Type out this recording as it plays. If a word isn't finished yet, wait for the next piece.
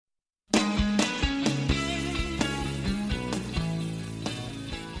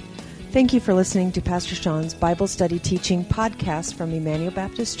Thank you for listening to Pastor Sean's Bible Study Teaching podcast from Emmanuel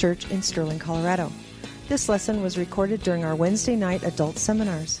Baptist Church in Sterling, Colorado. This lesson was recorded during our Wednesday night adult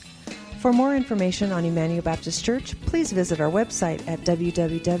seminars. For more information on Emmanuel Baptist Church, please visit our website at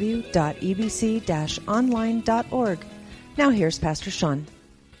www.ebc-online.org. Now here's Pastor Sean.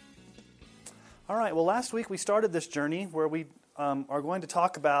 All right, well, last week we started this journey where we are going to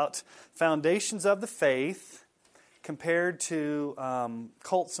talk about foundations of the faith compared to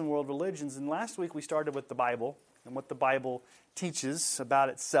cults and world religions. And last week we started with the Bible and what the Bible teaches about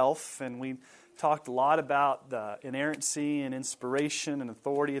itself. And we talked a lot about the inerrancy and inspiration and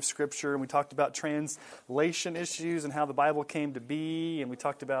authority of Scripture. And we talked about translation issues and how the Bible came to be. And we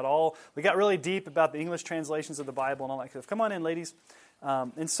talked about we got really deep about the English translations of the Bible and all that stuff. Come on in, ladies.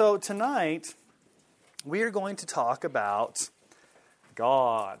 And so tonight we are going to talk about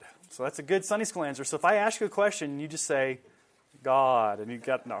God. So that's a good Sunday school answer. So if I ask you a question, you just say, God, and you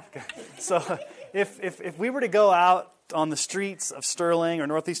got, no. So if we were to go out on the streets of Sterling or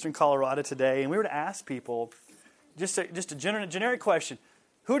northeastern Colorado today, and we were to ask people, just a generic question,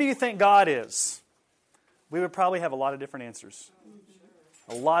 who do you think God is? We would probably have a lot of different answers.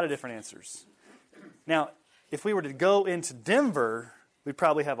 A lot of different answers. Now, if we were to go into Denver, we'd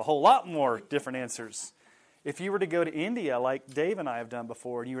probably have a whole lot more different answers. If you were to go to India, like Dave and I have done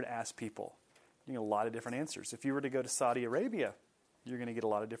before, and you were to ask people, you get a lot of different answers. If you were to go to Saudi Arabia, you're going to get a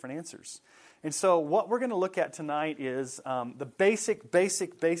lot of different answers. And so what we're going to look at tonight is the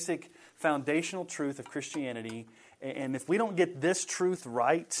basic foundational truth of Christianity. And if we don't get this truth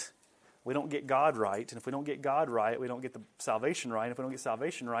right, we don't get God right. And if we don't get God right, we don't get the salvation right. And if we don't get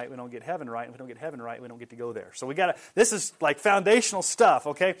salvation right, we don't get heaven right. And if we don't get heaven right, we don't get to go there. So this is like foundational stuff,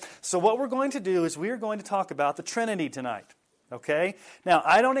 okay? So what we're going to do is we are going to talk about the Trinity tonight, okay? Now,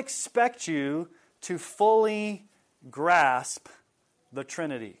 I don't expect you to fully grasp the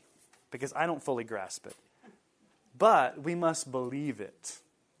Trinity because I don't fully grasp it. But we must believe it.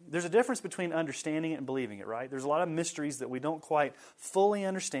 There's a difference between understanding it and believing it, right? There's a lot of mysteries that we don't quite fully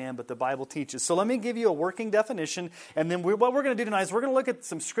understand, but the Bible teaches. So let me give you a working definition, and then what we're going to do tonight is we're going to look at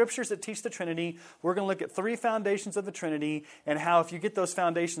some scriptures that teach the Trinity. We're going to look at 3 foundations of the Trinity, and how if you get those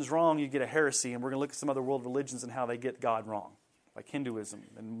foundations wrong, you get a heresy, and we're going to look at some other world religions and how they get God wrong, like Hinduism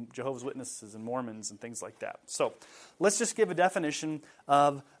and Jehovah's Witnesses and Mormons and things like that. So let's just give a definition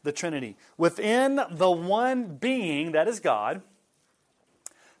of the Trinity. Within the one being, that is God,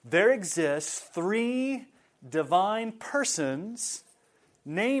 there exists 3 divine persons,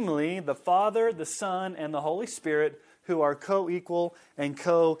 namely the Father, the Son, and the Holy Spirit, who are co-equal and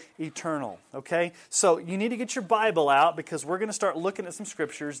co-eternal. Okay? So you need to get your Bible out because we're going to start looking at some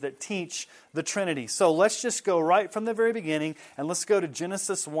scriptures that teach the Trinity. So let's just go right from the very beginning and let's go to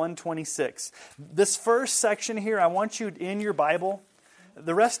Genesis 1:26. This first section here, I want you in your Bible.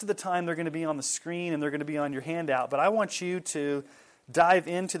 The rest of the time they're going to be on the screen and they're going to be on your handout, but I want you to dive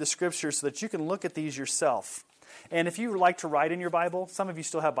into the Scriptures so that you can look at these yourself. And if you like to write in your Bible, some of you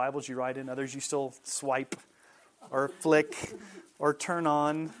still have Bibles you write in, others you still swipe or flick or turn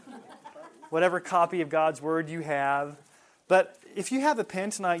on whatever copy of God's Word you have. But if you have a pen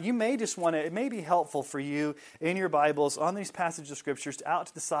tonight, you may just want to, it may be helpful for you in your Bibles on these passages of Scriptures out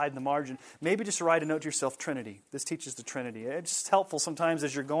to the side in the margin, maybe just write a note to yourself, Trinity. This teaches the Trinity. It's just helpful sometimes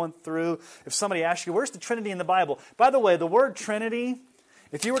as you're going through. If somebody asks you, where's the Trinity in the Bible? By the way, the word Trinity,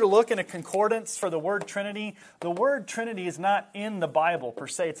 if you were to look in a concordance for the word Trinity is not in the Bible per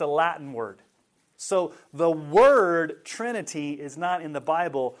se. It's a Latin word. So the word Trinity is not in the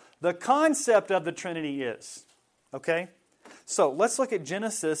Bible. The concept of the Trinity is. Okay? So let's look at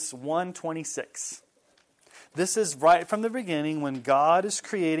Genesis 1:26. This is right from the beginning when God is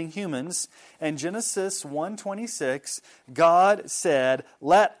creating humans. And Genesis 1:26, God said,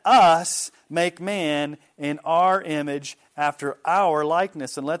 "Let us make man in our image after our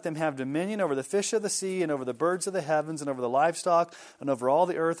likeness, and let them have dominion over the fish of the sea, and over the birds of the heavens, and over the livestock, and over all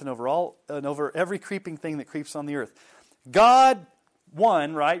the earth, and over every creeping thing that creeps on the earth." God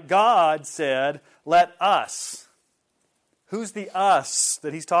said, "Let us." Who's the us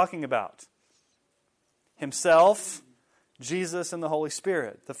that he's talking about? Himself, Jesus, and the Holy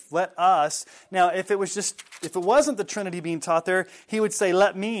Spirit. Let us. Now, if it wasn't the Trinity being taught there, he would say,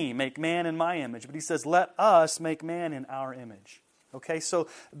 "Let me make man in my image." But he says, "Let us make man in our image." Okay, so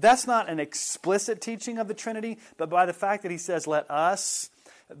that's not an explicit teaching of the Trinity, but by the fact that he says, "Let us,"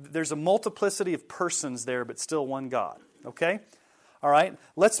 there's a multiplicity of persons there, but still one God. Okay? All right,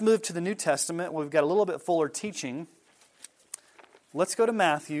 let's move to the New Testament. We've got a little bit fuller teaching. Let's go to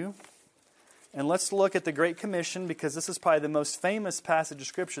Matthew And let's look at the Great Commission, because this is probably the most famous passage of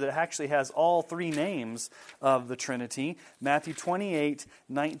Scripture that actually has all three names of the Trinity. Matthew 28,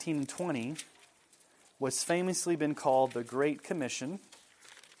 19, and 20 was famously been called the Great Commission.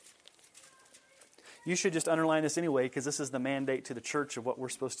 You should just underline this anyway, because this is the mandate to the church of what we're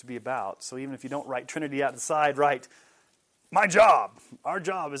supposed to be about. So even if you don't write Trinity out the side, write, my job. Our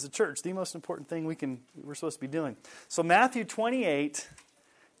job as a church, the most important thing we're supposed to be doing. So Matthew 28,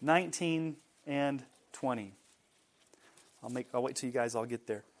 19 and 20. I'll wait till you guys all get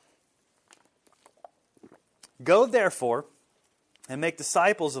there. Go therefore and make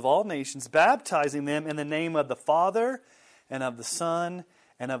disciples of all nations, baptizing them in the name of the Father and of the Son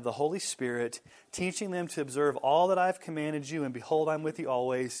and of the Holy Spirit, teaching them to observe all that I have commanded you, and behold, I'm with you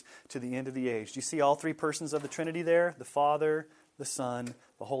always to the end of the age. Do you see all three persons of the Trinity there? The Father, the Son,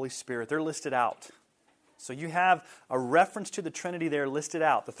 the Holy Spirit. They're listed out. So you have a reference to the Trinity there listed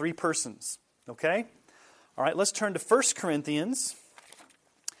out, the three persons. Okay? All right, let's turn to 1 Corinthians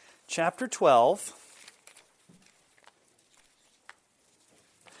chapter 12.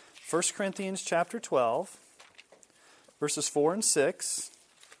 1 Corinthians chapter 12, verses 4 and 6.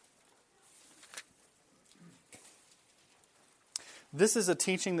 This is a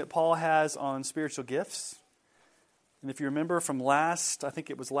teaching that Paul has on spiritual gifts. And if you remember from I think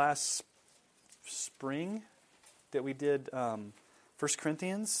it was last spring that we did 1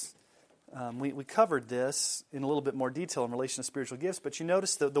 Corinthians, we covered this in a little bit more detail in relation to spiritual gifts, but you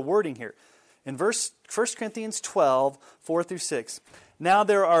notice the wording here. In 1 Corinthians 12, 4 through 6. Now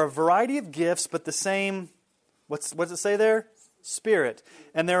there are a variety of gifts, but the same, what does it say there? Spirit.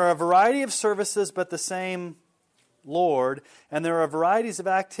 And there are a variety of services, but the same Lord. And there are varieties of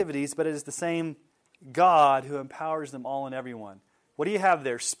activities, but it is the same God who empowers them all and everyone. What do you have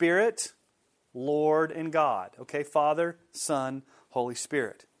there? Spirit, Lord, and God. Okay, Father, Son, Holy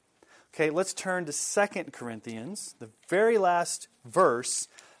Spirit. Okay, let's turn to 2 Corinthians, the very last verse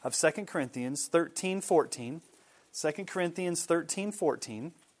of 2 Corinthians 13:14. 2 Corinthians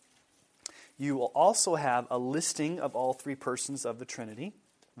 13:14. You will also have a listing of all three persons of the Trinity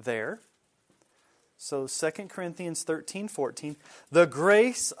there. So 2 Corinthians 13:14. The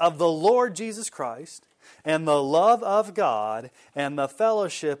grace of the Lord Jesus Christ and the love of God and the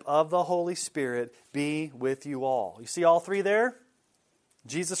fellowship of the Holy Spirit be with you all. You see all three there?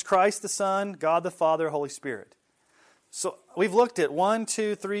 Jesus Christ the Son, God the Father, Holy Spirit. So we've looked at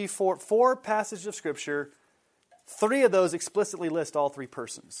 4 passages of Scripture. 3 of those explicitly list all three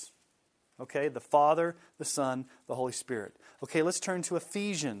persons. Okay, the Father, the Son, the Holy Spirit. Okay, let's turn to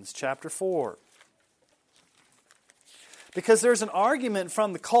Ephesians chapter 4. Because there's an argument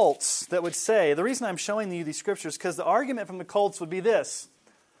from the cults that would say, the reason I'm showing you these scriptures, because the argument from the cults would be this.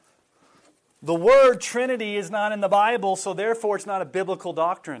 The word Trinity is not in the Bible, so therefore it's not a biblical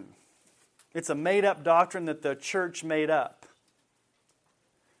doctrine. It's a made-up doctrine that the church made up.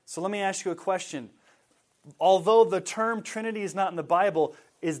 So let me ask you a question. Although the term Trinity is not in the Bible,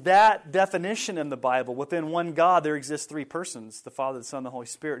 is that definition in the Bible? Within one God there exist three persons, the Father, the Son, and the Holy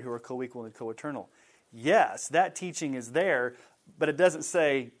Spirit, who are co-equal and co-eternal. Yes, that teaching is there, but it doesn't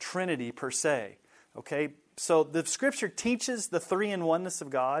say Trinity per se. Okay? So the Scripture teaches the three-in-oneness of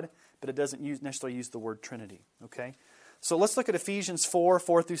God, but it doesn't necessarily use the word Trinity. Okay? So let's look at Ephesians 4,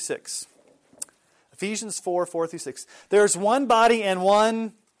 4 through 6. Ephesians 4, 4 through 6. There's one body and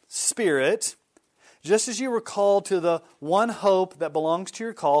one Spirit, just as you were called to the one hope that belongs to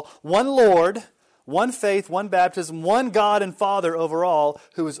your call, one Lord, one faith, one baptism, one God and Father over all,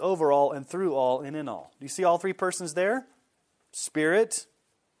 who is over all and through all and in all. Do you see all three persons there? Spirit,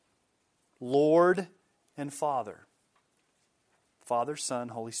 Lord, and Father. Father, Son,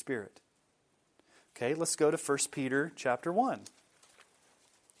 Holy Spirit. Okay, let's go to 1 Peter chapter 1.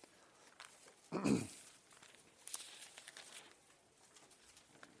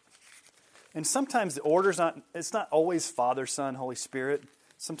 And sometimes the order's it's not always Father, Son, Holy Spirit.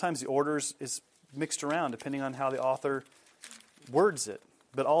 Sometimes the orders is mixed around depending on how the author words it.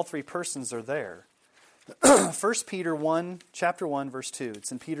 But all three persons are there. 1 Peter 1, chapter 1, verse 2.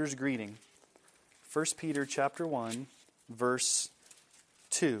 It's in Peter's greeting. 1 Peter chapter 1, verse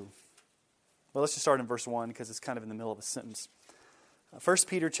 2. Well, let's just start in verse 1 because it's kind of in the middle of a sentence. 1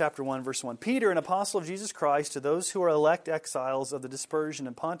 Peter chapter 1, verse 1. Peter, an apostle of Jesus Christ, to those who are elect exiles of the dispersion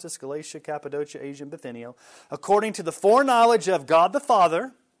in Pontus, Galatia, Cappadocia, Asia, and Bithynia, according to the foreknowledge of God the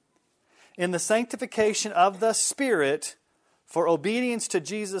Father, in the sanctification of the Spirit, for obedience to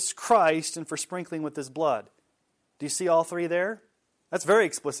Jesus Christ and for sprinkling with His blood. Do you see all three there? That's very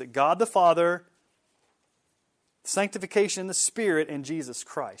explicit. God the Father, sanctification in the Spirit, and Jesus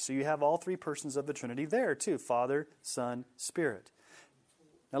Christ. So you have all three persons of the Trinity there too. Father, Son, Spirit.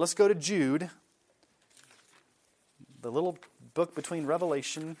 Now let's go to Jude, the little book between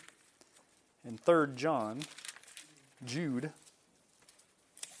Revelation and 3 John. Jude.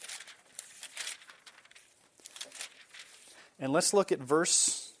 And let's look at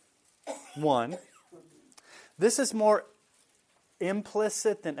verse 1. This is more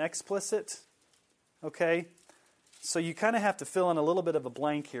implicit than explicit. Okay? So you kind of have to fill in a little bit of a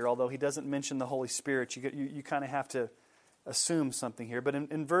blank here, although he doesn't mention the Holy Spirit. You kind of have to assume something here. But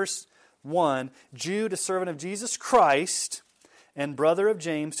in verse 1, Jude, a servant of Jesus Christ and brother of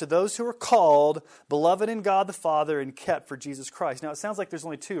James, to those who are called, beloved in God the Father, and kept for Jesus Christ. Now, it sounds like there's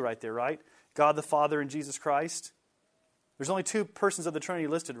only two right there, right? God the Father and Jesus Christ. There's only two persons of the Trinity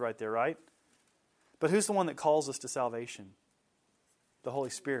listed right there, right? But who's the one that calls us to salvation? The Holy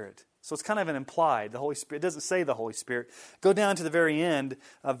Spirit. So it's kind of an implied. The Holy Spirit. It doesn't say the Holy Spirit. Go down to the very end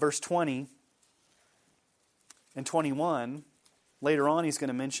of verse 20 and 21. Later on, he's going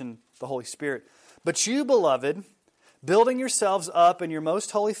to mention the Holy Spirit. But you, beloved, building yourselves up in your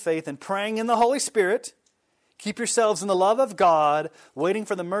most holy faith and praying in the Holy Spirit, keep yourselves in the love of God, waiting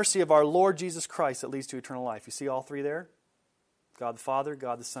for the mercy of our Lord Jesus Christ that leads to eternal life. You see all three there? God the Father,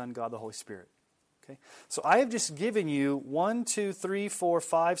 God the Son, God the Holy Spirit. Okay? So I have just given you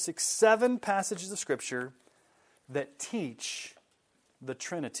 7 passages of Scripture that teach the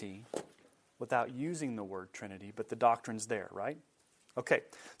Trinity without using the word Trinity, but the doctrine's there, right? Okay,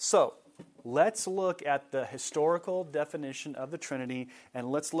 so let's look at the historical definition of the Trinity,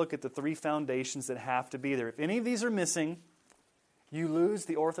 and let's look at the three foundations that have to be there. If any of these are missing, you lose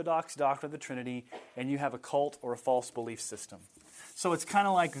the orthodox doctrine of the Trinity, and you have a cult or a false belief system. So it's kind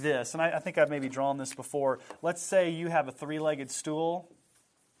of like this, and I think I've maybe drawn this before. Let's say you have a three-legged stool.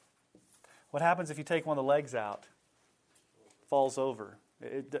 What happens if you take one of the legs out? It falls over.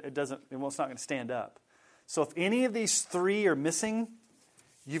 It's not going to stand up. So if any of these three are missing,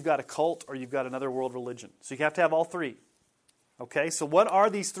 you've got a cult or you've got another world religion. So you have to have all three. Okay, so what are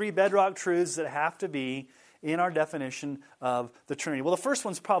these three bedrock truths that have to be in our definition of the Trinity? Well, the first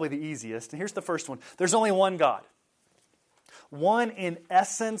one's probably the easiest, and here's the first one. There's only one God. One in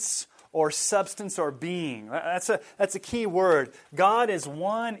essence or substance or being. That's a key word. God is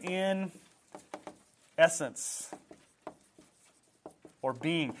one in essence or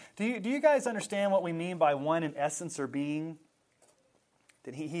being. Do you guys understand what we mean by one in essence or being?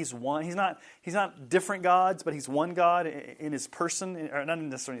 That he's one. He's not different gods, but he's one God in his person, or not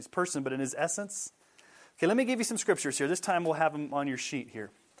necessarily in his person, but in his essence. Okay, let me give you some scriptures here. This time we'll have them on your sheet here.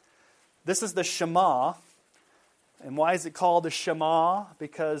 This is the Shema. And why is it called the Shema?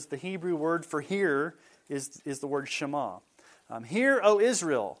 Because the Hebrew word for hear is the word Shema. Hear, O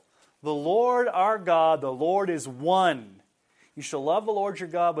Israel, the Lord our God, the Lord is one. You shall love the Lord your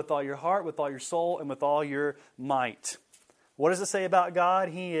God with all your heart, with all your soul, and with all your might. What does it say about God?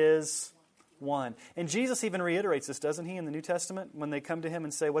 He is one. And Jesus even reiterates this, doesn't he, in the New Testament? When they come to him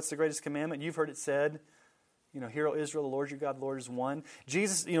and say, what's the greatest commandment? You've heard it said, hear, O Israel, the Lord your God, the Lord is one.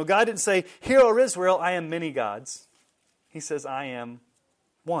 Jesus, God didn't say, hear, O Israel, I am many gods. He says, I am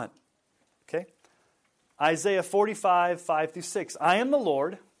one. Okay? Isaiah 45, 5 through 6. I am the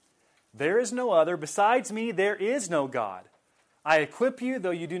Lord. There is no other. Besides me, there is no God. I equip you, though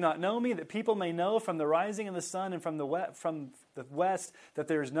you do not know me, that people may know from the rising of the sun and from the west that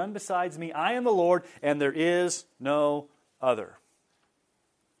there is none besides me. I am the Lord, and there is no other.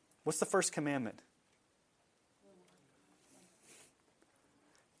 What's the first commandment?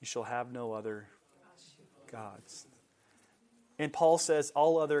 You shall have no other gods. And Paul says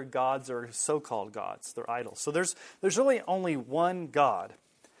all other gods are so-called gods. They're idols. So there's really only one God.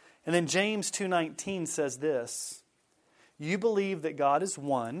 And then James 2:19 says this, you believe that God is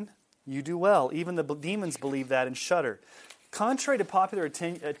one, you do well. Even the demons believe that and shudder. Contrary to popular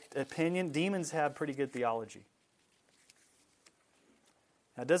opinion, demons have pretty good theology.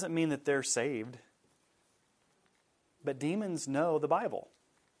 Now, it doesn't mean that they're saved. But demons know the Bible.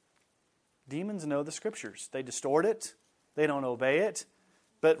 Demons know the Scriptures. They distort it. They don't obey it.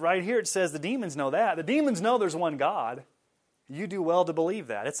 But right here it says the demons know that. The demons know there's one God. You do well to believe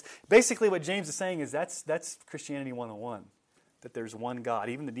that. It's basically what James is saying is that's Christianity 101. That there's one God.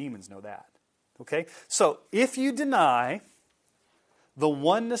 Even the demons know that. Okay? So if you deny the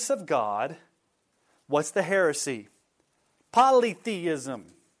oneness of God, what's the heresy? Polytheism.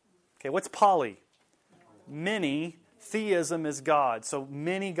 Okay, what's poly? Many. Theism is God. So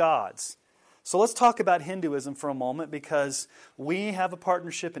many gods. So let's talk about Hinduism for a moment because we have a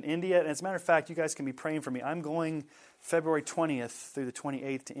partnership in India. And as a matter of fact, you guys can be praying for me. I'm going February 20th through the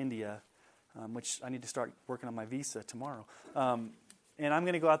 28th to India, which I need to start working on my visa tomorrow. and I'm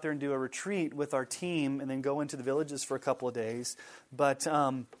going to go out there and do a retreat with our team and then go into the villages for a couple of days. But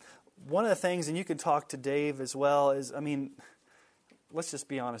one of the things, and you can talk to Dave as well, is, let's just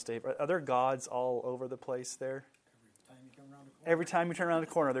be honest, Dave. Are there gods all over the place there? Every time you turn around the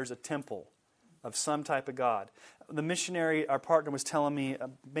corner, there's a temple of some type of god. The missionary, our partner, was telling me,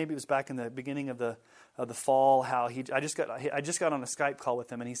 maybe it was back in the beginning of the fall, how I just got on a Skype call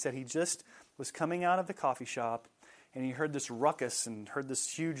with him, and he said he just was coming out of the coffee shop, and he heard this ruckus and heard this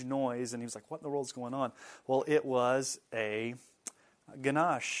huge noise, and he was like, what in the world's going on? Well, it was a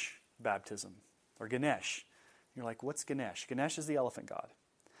Ganesh baptism, or Ganesh. You're like, what's Ganesh? Ganesh is the elephant god.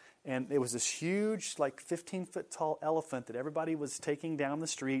 And it was this huge, 15-foot tall elephant that everybody was taking down the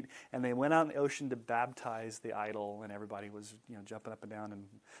street, and they went out in the ocean to baptize the idol, and everybody was, jumping up and down.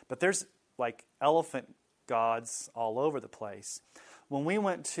 But there's elephant gods all over the place. When we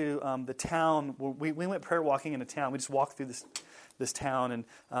went to the town, we went prayer walking in a town. We just walked through this town,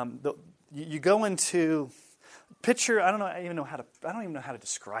 and you go into picture. I don't even know how to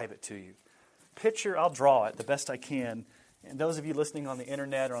describe it to you. Picture. I'll draw it the best I can. And those of you listening on the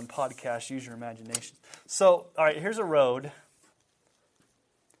internet or on podcasts, use your imagination. So, all right, here's a road.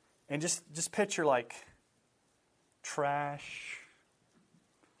 And just picture trash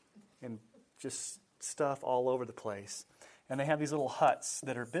and just stuff all over the place. And they have these little huts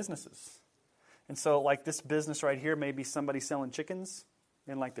that are businesses. And so this business right here may be somebody selling chickens.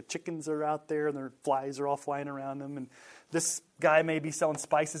 And the chickens are out there and their flies are all flying around them. And this guy may be selling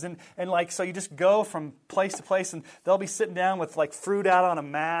spices. And so you just go from place to place, and they'll be sitting down with fruit out on a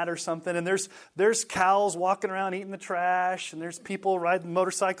mat or something. And there's cows walking around eating the trash. And there's people riding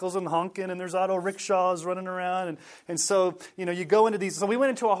motorcycles and honking. And there's auto rickshaws running around. And so, you go into these. So we went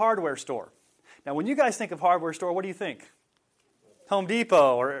into a hardware store. Now, when you guys think of hardware store, what do you think? Home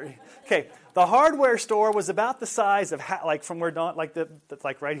Depot, okay. The hardware store was about the size of from where Don,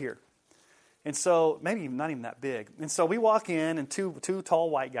 right here, and so maybe not even that big. And so we walk in, and two tall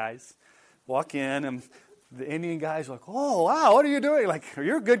white guys walk in, and the Indian guys are like, "Oh wow, what are you doing?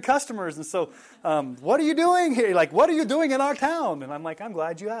 You're good customers." And so, what are you doing here? What are you doing in our town? And I'm like, "I'm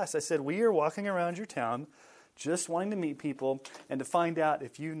glad you asked." I said, "We are walking around your town, just wanting to meet people and to find out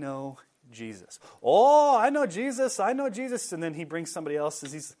if you know Jesus." "Oh, I know Jesus. And then he brings somebody else.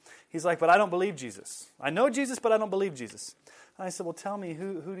 He's like, "But I don't believe Jesus. I know Jesus, but I don't believe Jesus." And I said, "Well, tell me,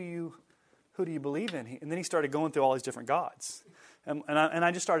 who do you believe in?" And then he started going through all these different gods. And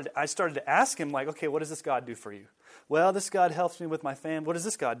I started to ask him, okay, what does this God do for you? Well, this God helps me with my family. What does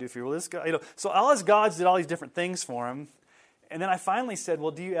this God do for you? Well, this God, so all his gods did all these different things for him. And then I finally said,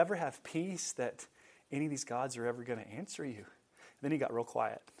 "Well, do you ever have peace that any of these gods are ever going to answer you?" And then he got real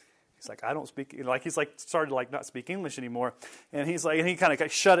quiet. He's like, "I don't speak," started to not speak English anymore. And he's and he kind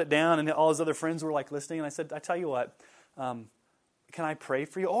of shut it down, and all his other friends were listening. And I said, "I tell you what, can I pray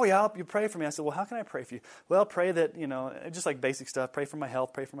for you?" "Oh yeah, you pray for me." I said, "Well, how can I pray for you?" "Well, pray that, just basic stuff, pray for my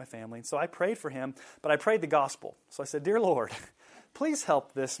health, pray for my family." And so I prayed for him, but I prayed the gospel. So I said, "Dear Lord, please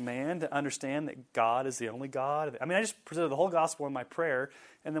help this man to understand that God is the only God." I just presented the whole gospel in my prayer,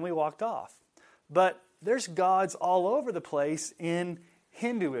 and then we walked off. But there's gods all over the place in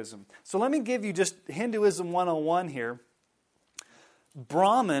Hinduism. So let me give you just Hinduism 101 here.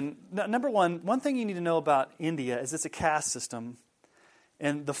 Brahman, number one thing you need to know about India is it's a caste system,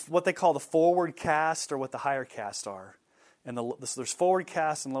 and what they call the forward caste, or what the higher caste are. And there's forward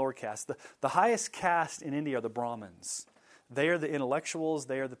caste and lower caste. The highest caste in India are the Brahmins. They are the intellectuals.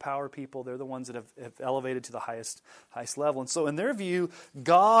 They are the power people. They're the ones that have elevated to the highest level. And so in their view,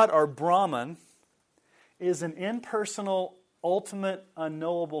 God, or Brahman, is an impersonal, ultimate,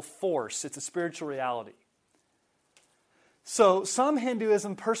 unknowable force. It's a spiritual reality. So some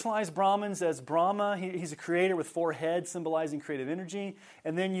Hinduism personalized Brahmins as Brahma. He's a creator with 4 heads, symbolizing creative energy.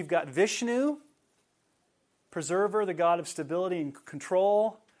 And then you've got Vishnu, preserver, the god of stability and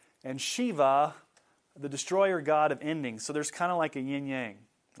control. And Shiva, the destroyer, god of endings. So there's kind of like a yin-yang,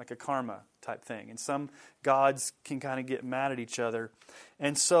 like a karma type thing. And some gods can kind of get mad at each other.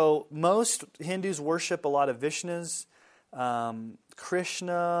 And so most Hindus worship a lot of Vishnus,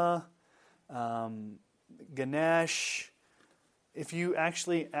 Krishna, Ganesh. If you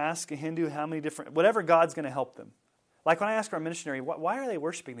actually ask a Hindu how many different, whatever God's going to help them. Like when I ask our missionary, why are they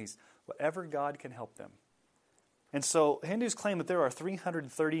worshiping these? Whatever God can help them. And so Hindus claim that there are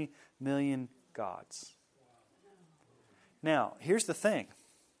 330 million gods. Now, here's the thing.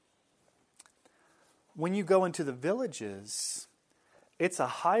 When you go into the villages, it's a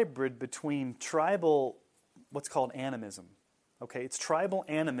hybrid between tribal, what's called animism. Okay, it's tribal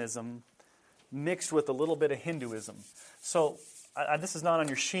animism mixed with a little bit of Hinduism. So, this is not on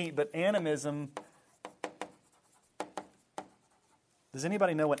your sheet, but animism Does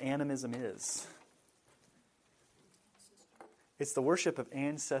anybody know what animism is? It's the worship of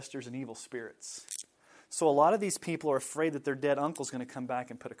ancestors and evil spirits. So a lot of these people are afraid that their dead uncle's going to come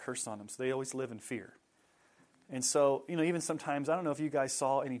back and put a curse on them. So they always live in fear. And so, even sometimes, I don't know if you guys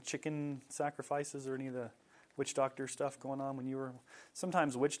saw any chicken sacrifices or any of the witch doctor stuff going on when you were.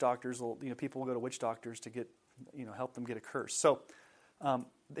 Sometimes witch doctors will, people will go to witch doctors to get, help them get a curse. So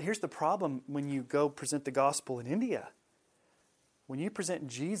here's the problem when you go present the gospel in India. When you present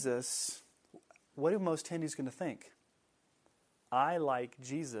Jesus, what are most Hindus going to think? I like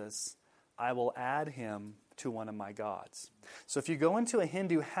Jesus. I will add him to one of my gods. So if you go into a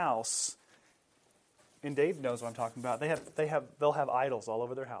Hindu house, and Dave knows what I'm talking about, they'll have idols all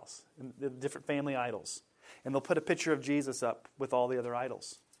over their house, different family idols. And they'll put a picture of Jesus up with all the other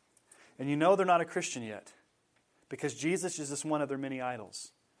idols. And they're not a Christian yet, because Jesus is just one of their many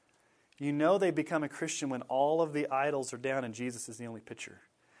idols. They become a Christian when all of the idols are down and Jesus is the only picture.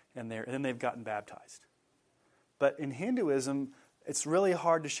 And then they've gotten baptized. But in Hinduism, it's really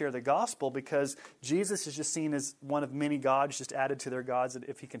hard to share the gospel because Jesus is just seen as one of many gods just added to their gods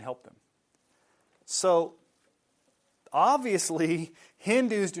if he can help them. So, obviously,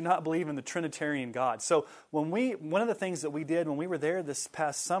 Hindus do not believe in the Trinitarian God. So, one of the things that we did when we were there this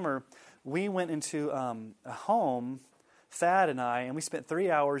past summer, we went into a home, Thad and I, and we spent 3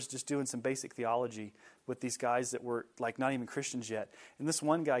 hours just doing some basic theology with these guys that were not even Christians yet. And this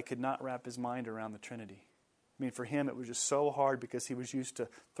one guy could not wrap his mind around the Trinity. For him, it was just so hard because he was used to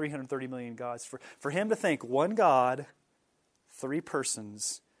 330 million gods. For him to think one God, three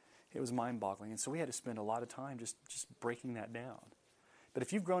persons, it was mind-boggling. And so we had to spend a lot of time just breaking that down. But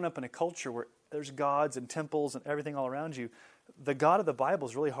if you've grown up in a culture where there's gods and temples and everything all around you, the God of the Bible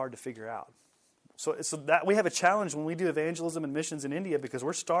is really hard to figure out. So that we have a challenge when we do evangelism and missions in India because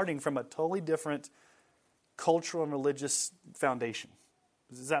we're starting from a totally different cultural and religious foundation.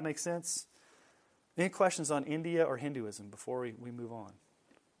 Does that make sense? Any questions on India or Hinduism before we move on?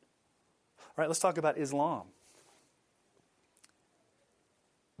 All right, let's talk about Islam.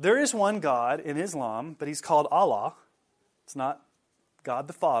 There is one God in Islam, but he's called Allah. It's not God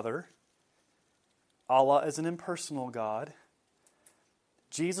the Father. Allah is an impersonal God.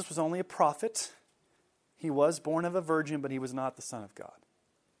 Jesus was only a prophet. He was born of a virgin, but he was not the Son of God.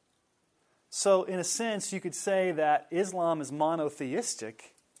 So, in a sense, you could say that Islam is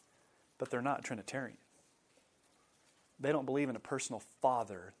monotheistic, but they're not Trinitarian. They don't believe in a personal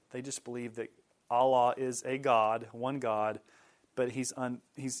father. They just believe that Allah is a God, one God, but he's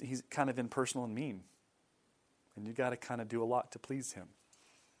kind of impersonal and mean. And you got to kind of do a lot to please him.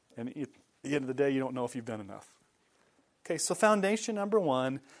 And at the end of the day, you don't know if you've done enough. Okay, so foundation number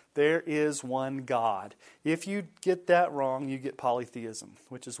one, there is one God. If you get that wrong, you get polytheism,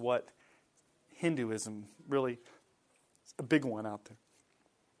 which is what Hinduism really is a big one out there.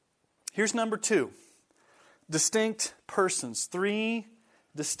 Here's number two. Distinct persons. Three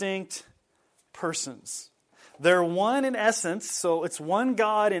distinct persons. They're one in essence, so it's one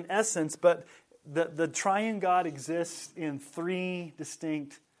God in essence, but the triune God exists in three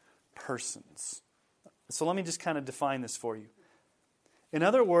distinct persons. So let me just kind of define this for you. In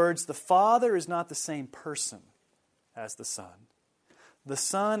other words, the Father is not the same person as the Son. The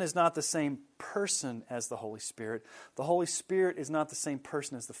Son is not the same person as the Holy Spirit. The Holy Spirit is not the same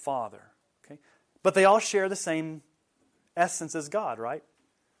person as the Father. Okay? But they all share the same essence as God, right?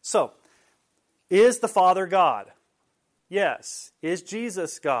 So, is the Father God? Yes. Is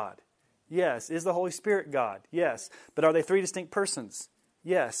Jesus God? Yes. Is the Holy Spirit God? Yes. But are they three distinct persons?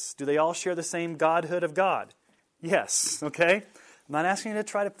 Yes. Do they all share the same godhood of God? Yes. Okay? I'm not asking you to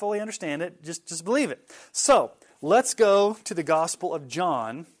try to fully understand it. Just believe it. So, let's go to the Gospel of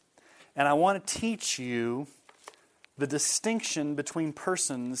John, and I want to teach you the distinction between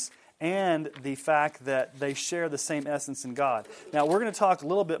persons and the fact that they share the same essence in God. Now, we're going to talk a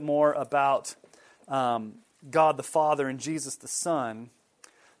little bit more about God the Father and Jesus the Son,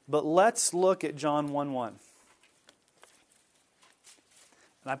 but let's look at John 1:1.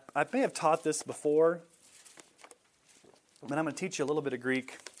 And I may have taught this before, but I'm going to teach you a little bit of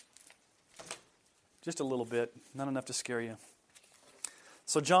Greek. Just a little bit, not enough to scare you.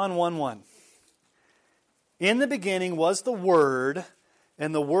 So John 1:1. In the beginning was the Word,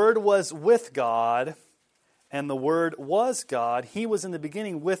 and the Word was with God, and the Word was God. He was in the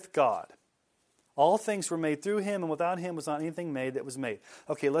beginning with God. All things were made through Him, and without Him was not anything made that was made.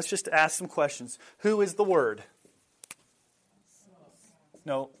 Okay, let's just ask some questions. Who is the Word?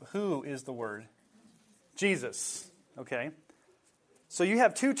 No, who is the Word? Jesus. Okay. So you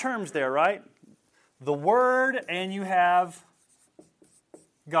have two terms there, right? The Word and you have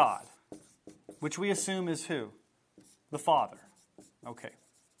God, which we assume is who? The Father. Okay.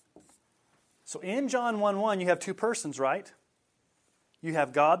 So in John 1:1, you have two persons, right? You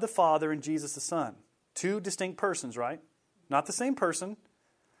have God the Father and Jesus the Son. Two distinct persons, right? Not the same person.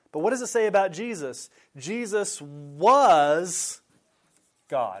 But what does it say about Jesus? Jesus was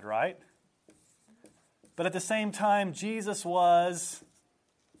God, right? But at the same time, Jesus was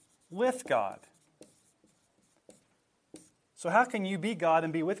with God. So how can you be God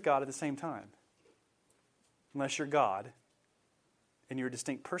and be with God at the same time? Unless you're God and you're a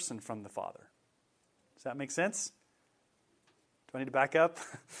distinct person from the Father. Does that make sense? Do I need to back up?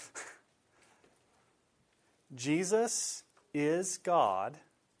 Jesus is God.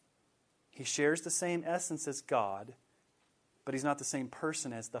 He shares the same essence as God, but He's not the same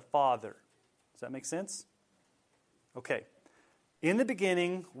person as the Father. Does that make sense? Okay. In the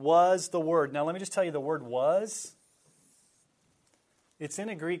beginning was the Word. Now let me just tell you, the word was, it's in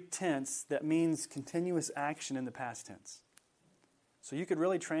a Greek tense that means continuous action in the past tense. So you could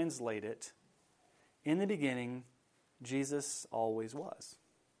really translate it, in the beginning, Jesus always was.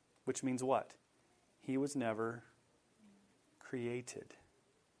 Which means what? He was never created.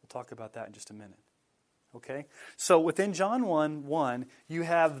 We'll talk about that in just a minute. Okay? So within John 1:1, you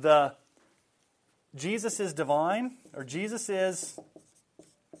have the Jesus is divine, or Jesus is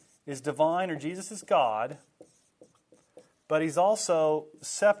divine, or Jesus is God, but He's also a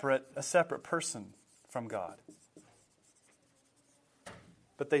separate person from God.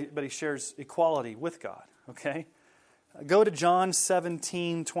 But He shares equality with God. Okay? Go to John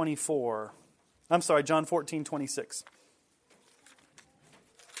 17:24. I'm sorry, John 14:26.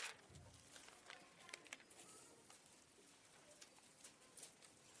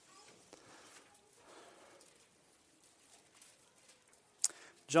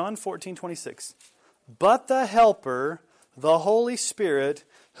 John 14:26. But the Helper, the Holy Spirit,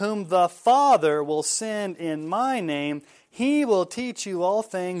 whom the Father will send in my name, He will teach you all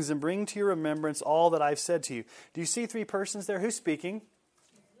things and bring to your remembrance all that I've said to you. Do you see three persons there? Who's speaking?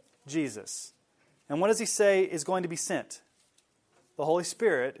 Jesus. And what does He say is going to be sent? The Holy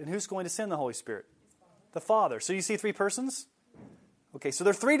Spirit. And who's going to send the Holy Spirit? The Father. So you see three persons? Okay, so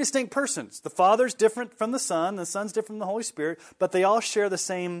they're three distinct persons. The Father's different from the Son, the Son's different from the Holy Spirit, but they all share the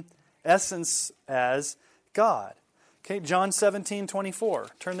same essence as God. Okay, John 17:24.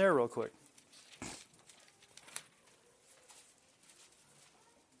 Turn there real quick.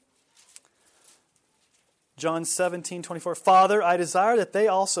 John 17:24. Father, I desire that they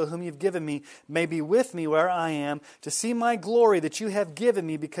also whom you've given me may be with me where I am, to see my glory that you have given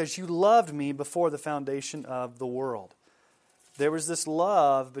me because you loved me before the foundation of the world. There was this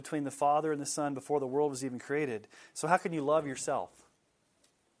love between the Father and the Son before the world was even created. So how can you love yourself?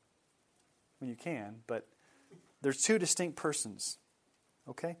 Well, you can, but there's two distinct persons.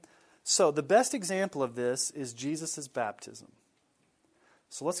 Okay? So the best example of this is Jesus' baptism.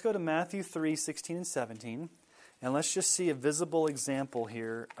 So let's go to Matthew 3:16 and 17, and let's just see a visible example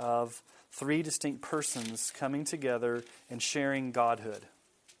here of three distinct persons coming together and sharing Godhood.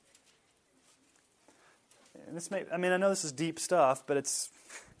 And this I know this is deep stuff, but it's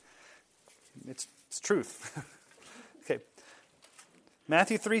truth. Okay.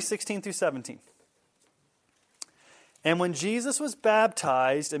 Matthew 3:16 through 17. And when Jesus was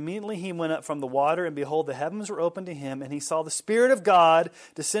baptized, immediately He went up from the water, and behold, the heavens were opened to Him, and He saw the Spirit of God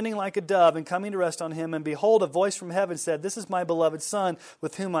descending like a dove and coming to rest on Him. And behold, a voice from heaven said, "This is my beloved Son,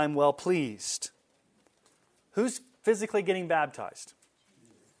 with whom I am well pleased." Who's physically getting baptized?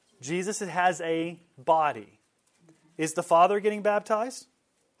 Jesus has a body. Is the Father getting baptized?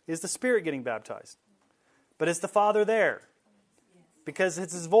 Is the Spirit getting baptized? But is the Father there? Because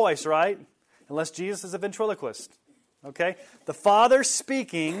it's His voice, right? Unless Jesus is a ventriloquist. Okay? The Father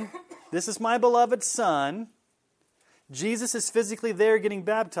speaking, "This is my beloved Son." Jesus is physically there getting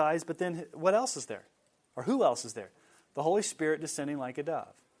baptized, but then what else is there? Or who else is there? The Holy Spirit descending like a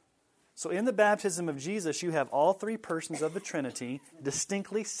dove. So in the baptism of Jesus, you have all three persons of the Trinity,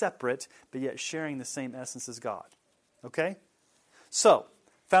 distinctly separate, but yet sharing the same essence as God. Okay? So,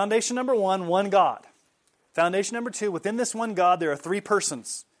 foundation number one God. Foundation number two, within this one God, there are three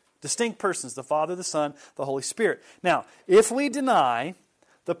persons. Distinct persons, the Father, the Son, the Holy Spirit. Now, if we deny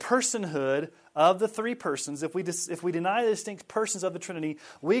the personhood of the three persons, if we deny the distinct persons of the Trinity,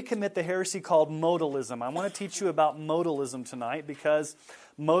 we commit the heresy called modalism. I want to teach you about modalism tonight because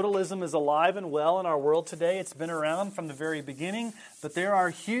modalism is alive and well in our world today. It's been around from the very beginning, but there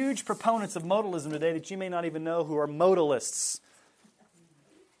are huge proponents of modalism today that you may not even know who are modalists.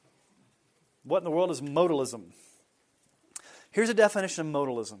 What in the world is modalism? Here's a definition of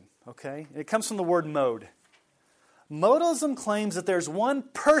modalism, okay? It comes from the word mode. Modalism claims that there's one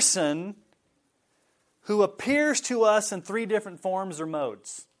person who appears to us in three different forms or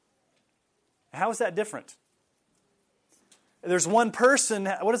modes. How is that different? There's one person.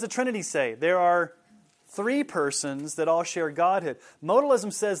 What does the Trinity say? There are three persons that all share Godhood.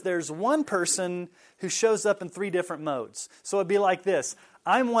 Modalism says there's one person who shows up in three different modes. So it'd be like this.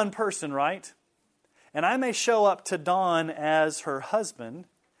 I'm one person, right? And I may show up to Dawn as her husband,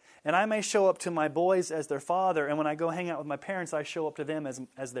 and I may show up to my boys as their father, and when I go hang out with my parents, I show up to them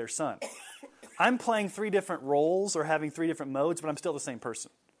as their son. I'm playing three different roles or having three different modes, but I'm still the same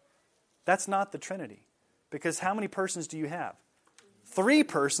person. That's not the Trinity. Because how many persons do you have? Three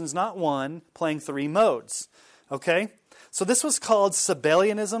persons, not one, playing three modes. Okay? So this was called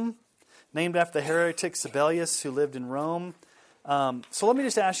Sabellianism, named after the heretic Sabellius who lived in Rome. So let me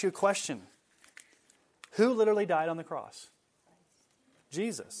just ask you a question. Who literally died on the cross?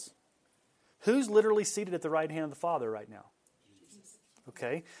 Jesus. Who's literally seated at the right hand of the Father right now?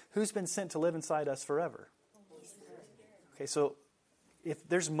 Okay. Who's been sent to live inside us forever? Okay, so if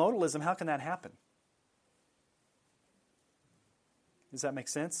there's modalism, how can that happen? Does that make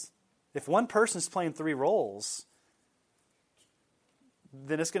sense? If one person's playing three roles,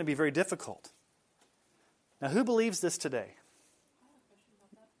 then it's going to be very difficult. Now, who believes this today?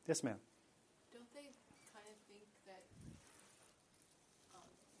 Yes, ma'am. Don't they kind of think that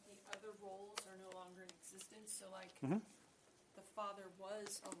the other roles are no longer in existence? So, like, the Father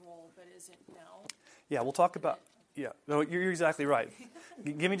was a role but isn't now? Yeah, we'll talk about... Yeah, no, you're exactly right.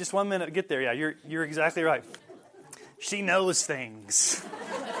 Give me just 1 minute to get there. Yeah, you're exactly right. She knows things.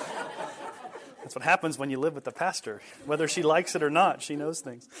 That's what happens when you live with the pastor. Whether she likes it or not, she knows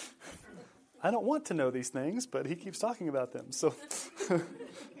things. I don't want to know these things, but he keeps talking about them. So,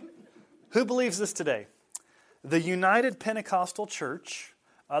 who believes this today? The United Pentecostal Church,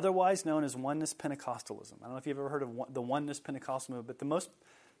 otherwise known as Oneness Pentecostalism. I don't know if you've ever heard of the Oneness Pentecostal movement, but the most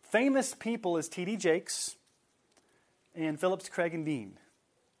famous people is T.D. Jakes and Phillips Craig and Dean.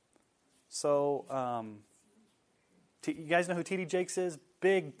 So, you guys know who T.D. Jakes is?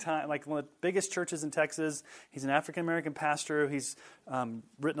 Big time, like one of the biggest churches in Texas. He's an African-American pastor. He's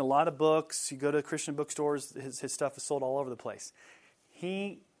written a lot of books. You go to Christian bookstores, his stuff is sold all over the place.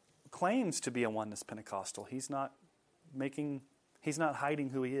 He claims to be a Oneness Pentecostal. He's not hiding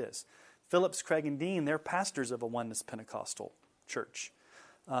who he is. Phillips, Craig, and Dean, they're pastors of a Oneness Pentecostal church.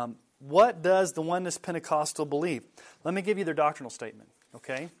 What does the Oneness Pentecostal believe? Let me give you their doctrinal statement,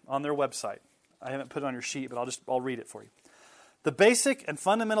 okay, on their website. I haven't put it on your sheet, but I'll read it for you. The basic and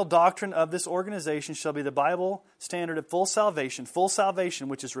fundamental doctrine of this organization shall be the Bible standard of full salvation,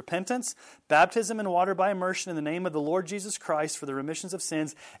 which is repentance, baptism in water by immersion in the name of the Lord Jesus Christ for the remissions of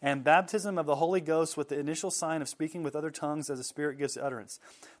sins, and baptism of the Holy Ghost with the initial sign of speaking with other tongues as the Spirit gives utterance.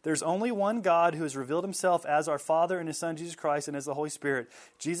 There's only one God who has revealed himself as our Father and his Son Jesus Christ and as the Holy Spirit.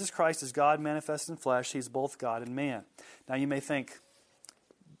 Jesus Christ is God manifested in flesh. He's both God and man. Now you may think,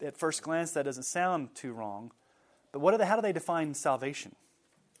 at first glance, that doesn't sound too wrong. But how do they define salvation?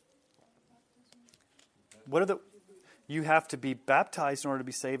 You have to be baptized in order to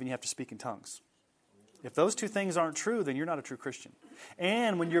be saved, and you have to speak in tongues. If those two things aren't true, then you're not a true Christian.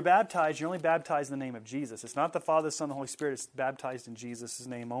 And when you're baptized, you're only baptized in the name of Jesus. It's not the Father, the Son, and the Holy Spirit. It's baptized in Jesus'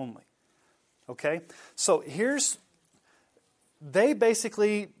 name only. Okay? So they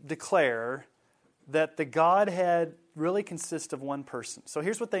basically declare that the Godhead really consists of one person. So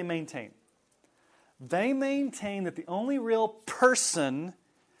here's what they maintain. They maintain that the only real person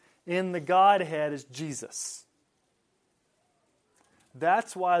in the Godhead is Jesus.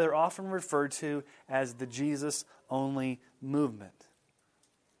 That's why they're often referred to as the Jesus-only movement.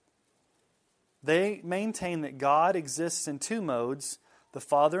 They maintain that God exists in two modes, the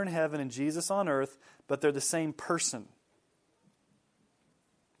Father in heaven and Jesus on earth, but they're the same person.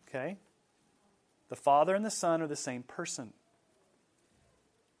 Okay? The Father and the Son are the same person.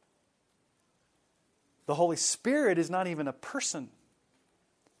 The Holy Spirit is not even a person.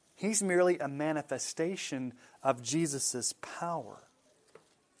 He's merely a manifestation of Jesus' power.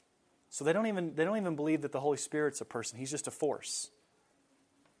 So they don't even believe that the Holy Spirit's a person. He's just a force.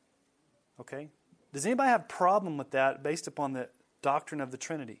 Okay? Does anybody have a problem with that based upon the doctrine of the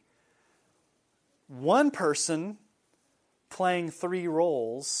Trinity? One person playing three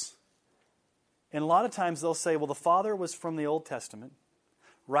roles, and a lot of times they'll say, well, the Father was from the Old Testament.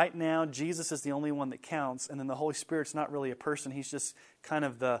 Right now, Jesus is the only one that counts, and then the Holy Spirit's not really a person. He's just kind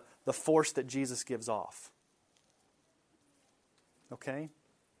of the force that Jesus gives off. Okay?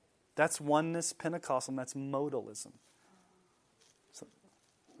 That's Oneness Pentecostal, and that's modalism. So,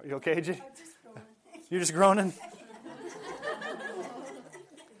 are you okay, AJ? You're just groaning?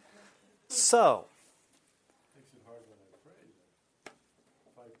 So, makes it hard when I pray.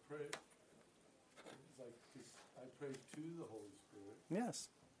 If I pray, like, 'cause I pray to the Holy Spirit. Yes.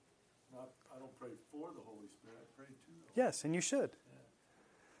 I don't pray for the Holy Spirit. I pray to the Holy Spirit. Yes, and you should.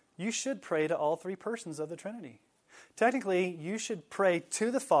 Yeah. You should pray to all three persons of the Trinity. Technically, you should pray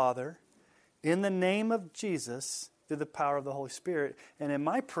to the Father in the name of Jesus through the power of the Holy Spirit. And in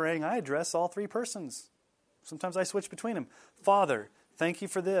my praying, I address all three persons. Sometimes I switch between them. Father, thank you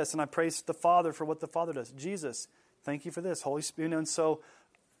for this. And I praise the Father for what the Father does. Jesus, thank you for this. Holy Spirit. And so,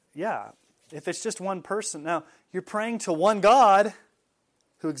 yeah, if it's just one person. Now, you're praying to one God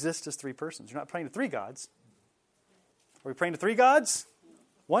who exists as three persons. You're not praying to three gods. Are we praying to three gods?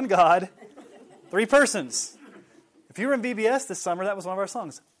 One God, three persons. If you were in VBS this summer, that was one of our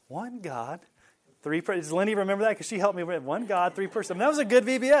songs. One God, three persons. Does Lenny remember that? Because she helped me with one God, three persons. I mean, that was a good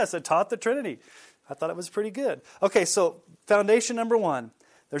VBS. It taught the Trinity. I thought it was pretty good. Okay, so foundation number one,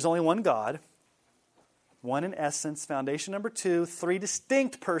 there's only one God. One in essence. Foundation number two, three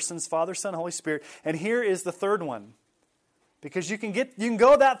distinct persons, Father, Son, Holy Spirit. And here is the third one. Because you can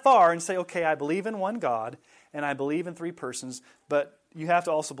go that far and say, okay, I believe in one God, and I believe in three persons, but you have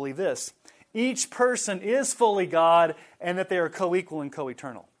to also believe this. Each person is fully God, and that they are co-equal and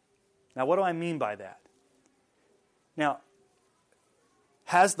co-eternal. Now, what do I mean by that? Now,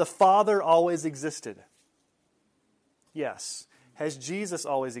 has the Father always existed? Yes. Has Jesus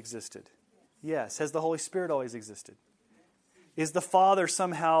always existed? Yes. Has the Holy Spirit always existed? Is the Father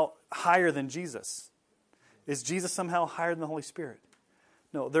somehow higher than Jesus? Is Jesus somehow higher than the Holy Spirit?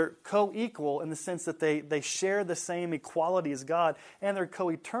 No, they're co-equal in the sense that they share the same equality as God, and they're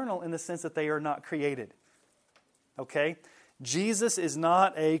co-eternal in the sense that they are not created. Okay? Jesus is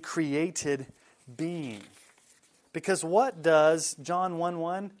not a created being. Because what does John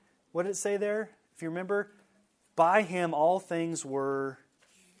 1:1, what did it say there? If you remember, by Him all things were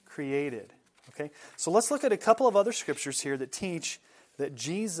created. Okay? So let's look at a couple of other scriptures here that teach that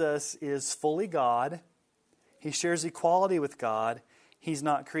Jesus is fully God. He shares equality with God. He's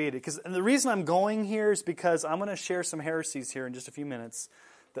not created. And the reason I'm going here is because I'm going to share some heresies here in just a few minutes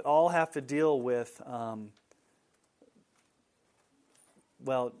that all have to deal with,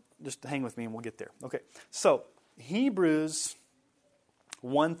 well, just hang with me and we'll get there. Okay, so Hebrews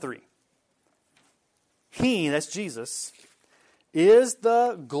 1:3. He, that's Jesus, is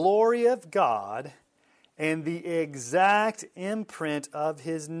the glory of God and the exact imprint of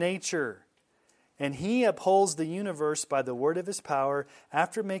His nature. And He upholds the universe by the word of His power.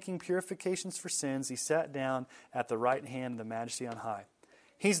 After making purifications for sins, He sat down at the right hand of the Majesty on high.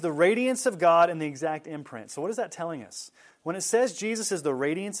 He's the radiance of God and the exact imprint. So what is that telling us? When it says Jesus is the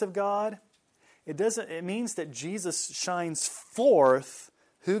radiance of God, it means that Jesus shines forth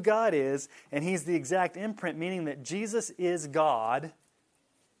who God is, and He's the exact imprint, meaning that Jesus is God.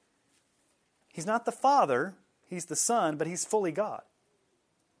 He's not the Father, He's the Son, but He's fully God.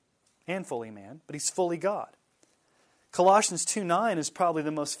 And fully man, but He's fully God. Colossians 2:9 is probably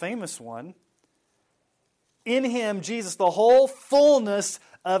the most famous one. In Him, Jesus, the whole fullness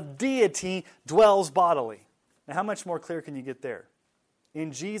of deity dwells bodily. Now, how much more clear can you get there?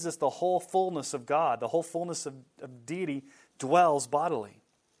 In Jesus, the whole fullness of God, the whole fullness of deity dwells bodily.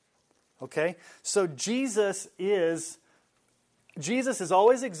 Okay? So Jesus has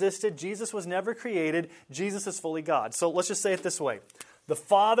always existed. Jesus was never created. Jesus is fully God. So let's just say it this way. The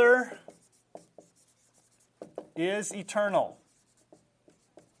Father is eternal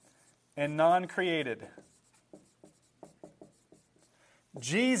and non-created.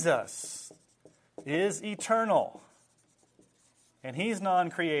 Jesus is eternal and He's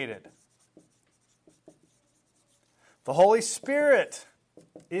non-created. The Holy Spirit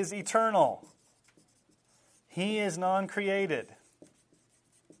is eternal. He is non-created.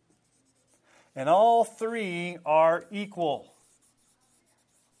 And all three are equal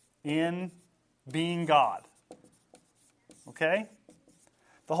in being God. Okay?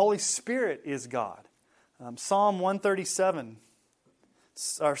 The Holy Spirit is God. Psalm 137,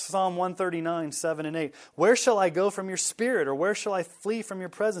 or Psalm 139, 7 and 8. Where shall I go from your Spirit, or where shall I flee from your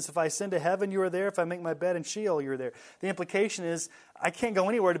presence? If I ascend to heaven, you are there. If I make my bed in Sheol, you are there. The implication is, I can't go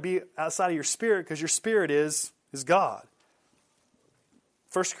anywhere to be outside of your Spirit, because your Spirit is God.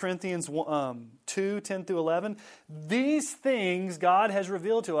 1 Corinthians 2, 10 through 11. These things God has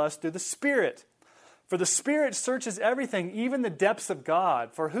revealed to us through the Spirit. For the Spirit searches everything, even the depths of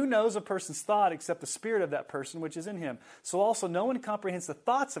God. For who knows a person's thought except the Spirit of that person which is in him? So also no one comprehends the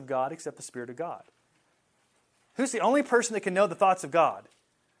thoughts of God except the Spirit of God. Who's the only person that can know the thoughts of God?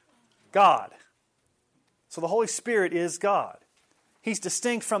 God. So the Holy Spirit is God. He's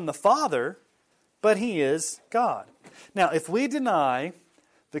distinct from the Father, but He is God. Now, if we deny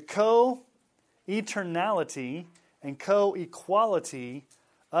the co-eternality and co-equality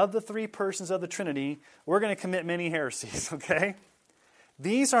of the three persons of the Trinity, we're going to commit many heresies, okay?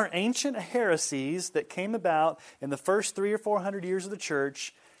 These are ancient heresies that came about in the first 300 or 400 years of the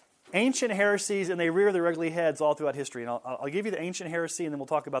church. Ancient heresies, and they rear their ugly heads all throughout history. And I'll give you the ancient heresy, and then we'll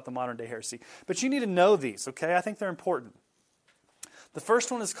talk about the modern day heresy. But you need to know these, okay? I think they're important. The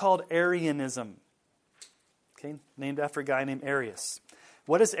first one is called Arianism, okay? Named after a guy named Arius.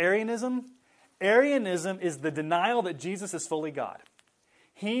 What is Arianism? Arianism is the denial that Jesus is fully God.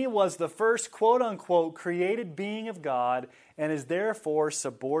 He was the first quote-unquote created being of God and is therefore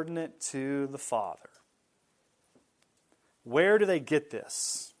subordinate to the Father. Where do they get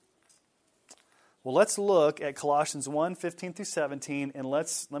this? Well, let's look at Colossians 1, 15 through 17, and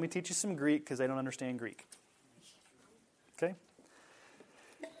let me teach you some Greek because they don't understand Greek. Okay?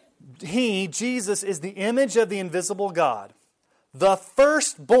 He, Jesus, is the image of the invisible God, the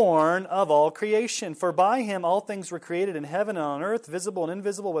firstborn of all creation. For by him all things were created in heaven and on earth, visible and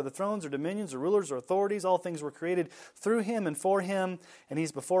invisible, whether thrones or dominions or rulers or authorities. All things were created through him and for him, and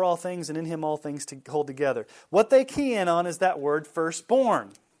he's before all things, and in him all things to hold together. What they key in on is that word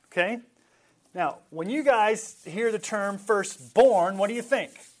firstborn. Okay? Now, when you guys hear the term firstborn, what do you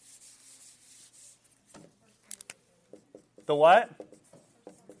think? The what?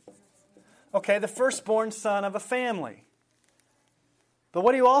 Okay, the firstborn son of a family. But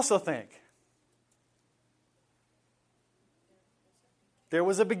what do you also think? There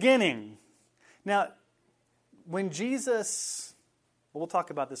was a beginning. Now, when Jesus... Well, we'll talk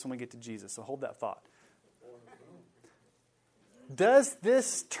about this when we get to Jesus, so hold that thought. Does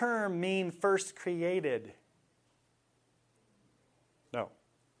this term mean first created? No.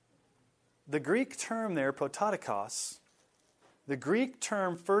 The Greek term there, prototokos, the Greek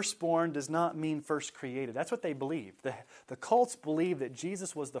term firstborn does not mean first created. That's what they believe. The cults believe that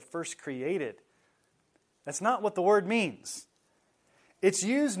Jesus was the first created. That's not what the word means. It's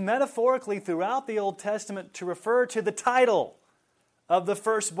used metaphorically throughout the Old Testament to refer to the title of the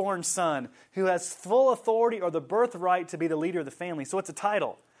firstborn son who has full authority or the birthright to be the leader of the family. So it's a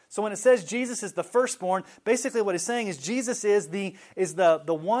title. So when it says Jesus is the firstborn, basically what it's saying is Jesus is the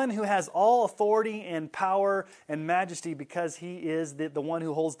one who has all authority and power and majesty because he is the one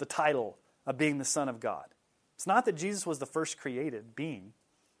who holds the title of being the Son of God. It's not that Jesus was the first created being.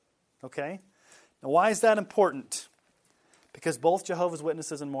 Okay? Now why is that important? Because both Jehovah's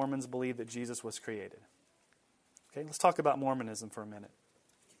Witnesses and Mormons believe that Jesus was created. Okay, let's talk about Mormonism for a minute.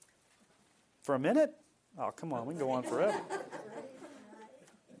 For a minute? Oh, come on, we can go on forever.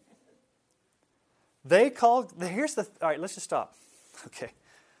 All right, let's just stop. Okay.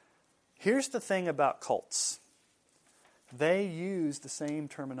 Here's the thing about cults. They use the same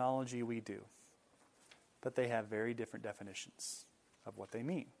terminology we do, but they have very different definitions of what they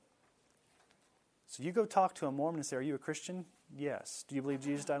mean. So you go talk to a Mormon and say, are you a Christian? Yes. Do you believe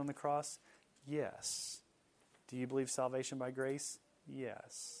Jesus died on the cross? Yes. Do you believe salvation by grace?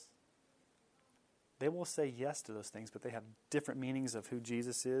 Yes. They will say yes to those things, but they have different meanings of who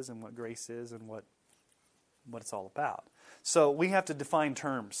Jesus is and what grace is and what it's all about. So we have to define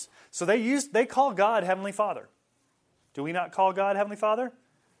terms. So they call God Heavenly Father. Do we not call God Heavenly Father?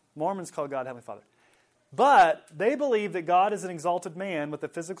 Mormons call God Heavenly Father. But they believe that God is an exalted man with a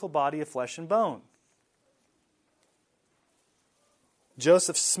physical body of flesh and bone.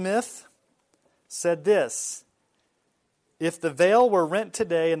 Joseph Smith said this: if the veil were rent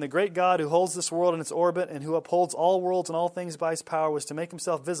today and the great God who holds this world in its orbit and who upholds all worlds and all things by his power was to make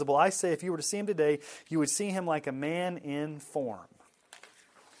himself visible, I say if you were to see him today, you would see him like a man in form.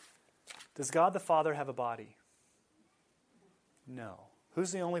 Does God the Father have a body? No.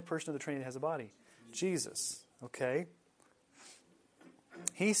 Who's the only person of the Trinity that has a body? Jesus. Okay?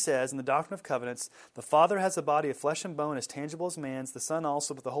 He says in the Doctrine of Covenants, the Father has a body of flesh and bone as tangible as man's, the Son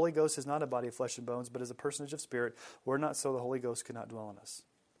also, but the Holy Ghost is not a body of flesh and bones, but is a personage of spirit. Were not so, the Holy Ghost could not dwell in us.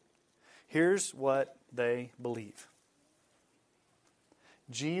 Here's what they believe.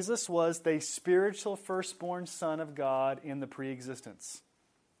 Jesus was the spiritual firstborn Son of God in the pre-existence.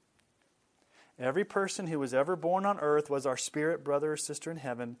 Every person who was ever born on earth was our spirit brother or sister in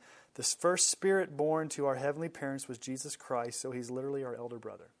heaven. The first spirit born to our heavenly parents was Jesus Christ, so he's literally our elder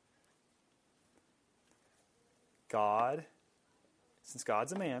brother. God, since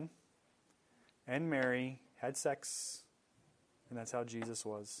God's a man, and Mary had sex, and that's how Jesus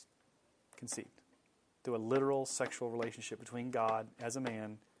was conceived. Through a literal sexual relationship between God as a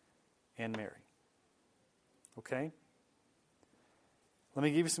man and Mary. Okay? Let me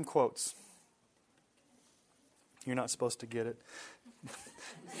give you some quotes. You're not supposed to get it.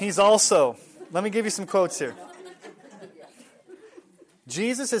 He's also, let me give you some quotes here.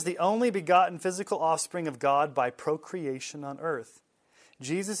 Jesus is the only begotten physical offspring of God by procreation on earth.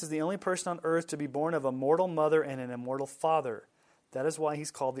 Jesus is the only person on earth to be born of a mortal mother and an immortal father. That is why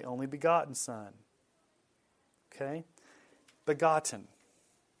he's called the only begotten Son. Okay? Begotten.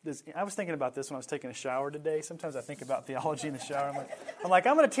 I was thinking about this when I was taking a shower today. Sometimes I think about theology in the shower. I'm like,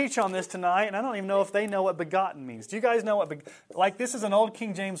 I'm going to teach on this tonight, and I don't even know if they know what begotten means. Do you guys know what like, this is an old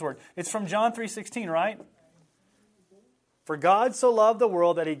King James word. It's from John 3:16, right? For God so loved the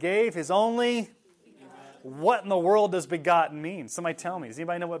world that he gave his only... What in the world does begotten mean? Somebody tell me. Does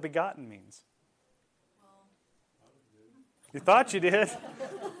anybody know what begotten means? You thought you did?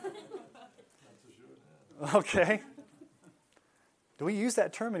 Okay. Do we use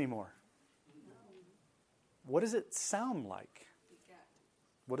that term anymore? What does it sound like?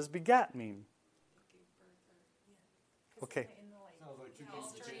 What does begat mean? Okay.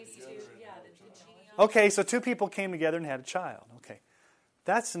 Okay, so two people came together and had a child. Okay.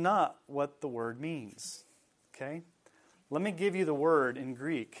 That's not what the word means. Okay? Let me give you the word in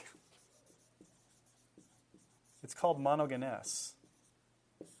Greek. It's called monogenes.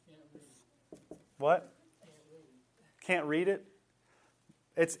 What? Can't read it?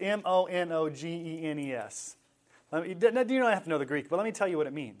 It's monogenes. You don't have to know the Greek, but let me tell you what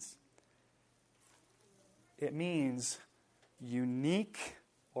it means. It means unique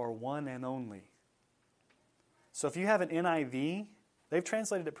or one and only. So if you have an NIV, they've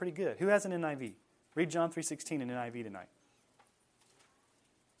translated it pretty good. Who has an NIV? Read John 3:16 in NIV tonight.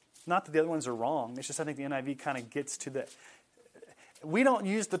 Not that the other ones are wrong. It's just I think the NIV kind of gets to the... We don't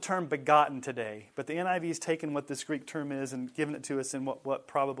use the term begotten today, but the NIV has taken what this Greek term is and given it to us in what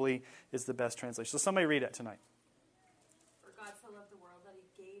probably is the best translation. So somebody read it tonight. For God so loved the world that he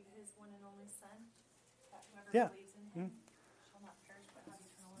gave his one and only Son, that whoever Yeah. believes in him shall not perish but have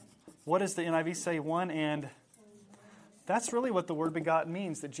eternal life. What does the NIV say? One and... That's really what the word begotten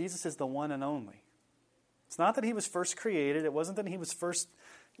means, that Jesus is the one and only. It's not that he was first created. It wasn't that he was first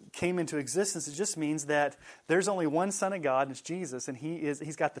came into existence. It just means that there's only one Son of God, and it's Jesus, and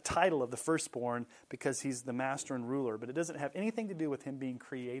he's got the title of the firstborn because he's the master and ruler. But it doesn't have anything to do with him being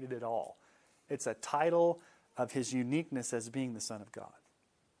created at all. It's a title of his uniqueness as being the Son of God.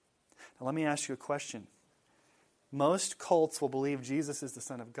 Now let me ask you a question. Most cults will believe Jesus is the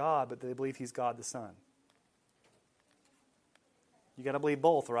Son of God, but they believe he's God the Son. You got to believe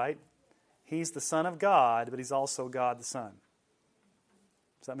both, right? He's the Son of God, but he's also God the Son.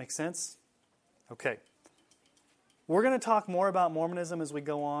 Does that make sense? Okay. We're going to talk more about Mormonism as we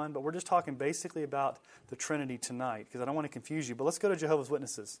go on, but we're just talking basically about the Trinity tonight because I don't want to confuse you. But let's go to Jehovah's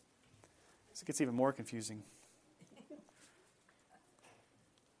Witnesses. This gets even more confusing.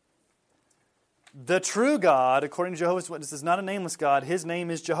 The true God, according to Jehovah's Witnesses, is not a nameless God. His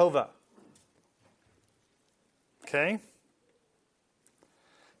name is Jehovah. Okay?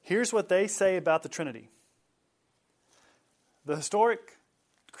 Here's what they say about the Trinity. The historic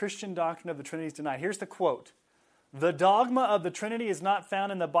Christian doctrine of the Trinity is denied. Here's the quote. The dogma of the Trinity is not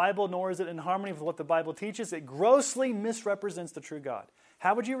found in the Bible, nor is it in harmony with what the Bible teaches. It grossly misrepresents the true God.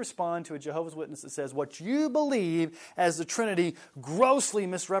 How would you respond to a Jehovah's Witness that says what you believe as the Trinity grossly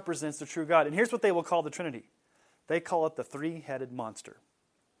misrepresents the true God? And here's what they will call the Trinity. They call it the three-headed monster.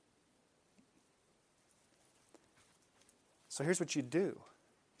 So here's what you do. You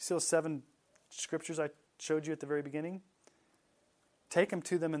see those 7 scriptures I showed you at the very beginning? Take them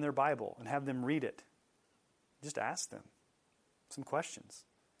to them in their Bible and have them read it. Just ask them some questions.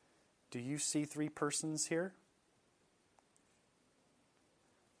 Do you see 3 persons here?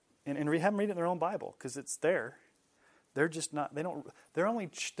 And have them read it in their own Bible because it's there. They're just not. They're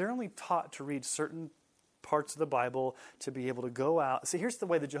only taught to read certain parts of the Bible to be able to go out. See, here's the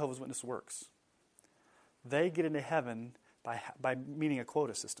way the Jehovah's Witness works. They get into heaven by meeting a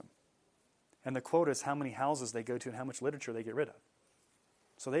quota system, and the quota is how many houses they go to and how much literature they get rid of.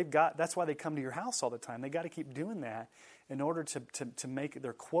 So that's why they come to your house all the time. They got to keep doing that in order to make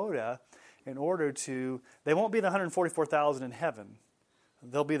their quota. They won't be the 144,000 in heaven.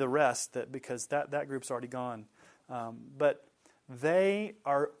 They'll be the rest because that group's already gone. But they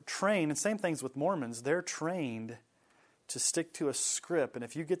are trained, and same things with Mormons. They're trained to stick to a script, and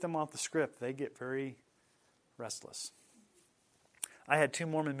if you get them off the script, they get very restless. I had 2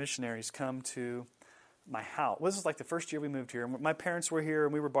 Mormon missionaries come to my house. This was like the first year we moved here. My parents were here,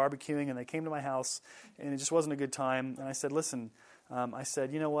 and we were barbecuing, and they came to my house, and it just wasn't a good time. And I said, listen,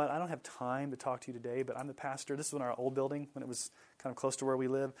 you know what? I don't have time to talk to you today, but I'm the pastor. This is in our old building when it was kind of close to where we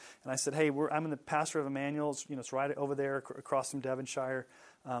live. And I said, hey, I'm the pastor of Emmanuel. It's right over there across from Devonshire.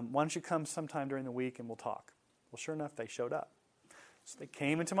 Why don't you come sometime during the week, and we'll talk? Well, sure enough, they showed up. So they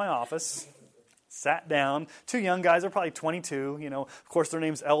came into my office, sat down. 2 young guys, they're probably 22. Of course, their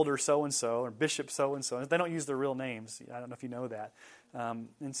name's Elder so-and-so or Bishop so-and-so. They don't use their real names. I don't know if you know that.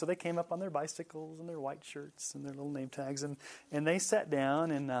 And so they came up on their bicycles and their white shirts and their little name tags, and they sat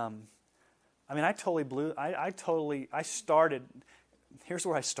down, and I totally blew. I started. Here's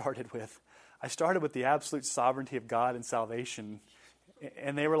where I started with. I started with the absolute sovereignty of God and salvation,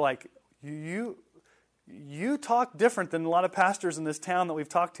 and they were like, "You talk different than a lot of pastors in this town that we've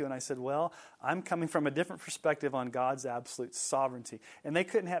talked to." And I said, "Well, I'm coming from a different perspective on God's absolute sovereignty." And they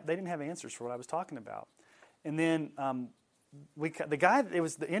didn't have answers for what I was talking about. And then it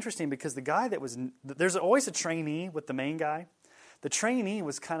was interesting because the guy there's always a trainee with the main guy. The trainee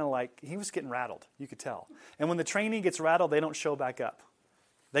was kind of like, he was getting rattled, you could tell. And when the trainee gets rattled, they don't show back up.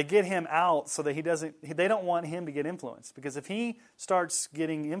 They get him out so that they don't want him to get influenced. Because if he starts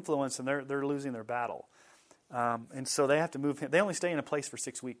getting influenced, then they're losing their battle. And so they have to move him. They only stay in a place for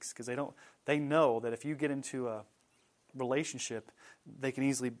 6 weeks because they know that if you get into a relationship, they can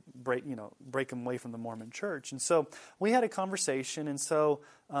easily break them away from the Mormon church. And so we had a conversation, and so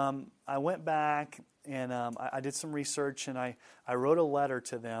I went back and I did some research, and I wrote a letter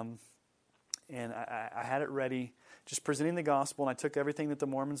to them, and I had it ready, just presenting the gospel, and I took everything that the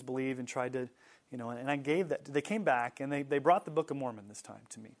Mormons believe and tried to, and I gave that. They came back, and they brought the Book of Mormon this time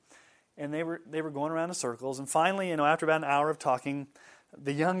to me. And they were going around in circles, and finally, after about an hour of talking,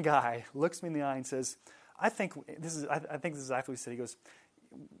 the young guy looks me in the eye and says, I think this is exactly what he said. He goes,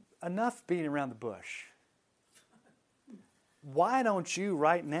 "Enough beating around the bush. Why don't you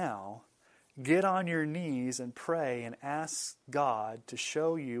right now get on your knees and pray and ask God to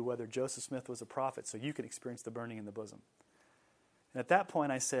show you whether Joseph Smith was a prophet so you can experience the burning in the bosom?" And at that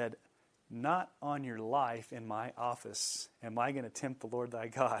point I said, "Not on your life in my office am I going to tempt the Lord thy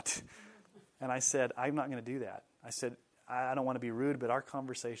God." And I said, "I'm not going to do that." I said, "I don't want to be rude, but our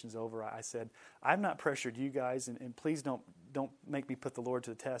conversation's over." I said, "I've not pressured you guys, and please don't make me put the Lord to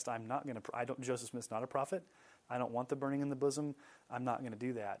the test. I'm not going to. Joseph Smith's not a prophet. I don't want the burning in the bosom. I'm not going to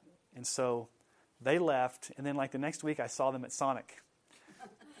do that." And so they left, and then the next week I saw them at Sonic,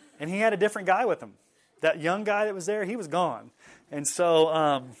 and he had a different guy with him. That young guy that was there, he was gone. And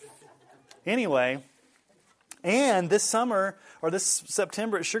so anyway. And this summer, or this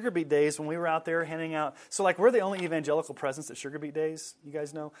September at Sugar Beet Days, when we were out there handing out, so we're the only evangelical presence at Sugar Beet Days, you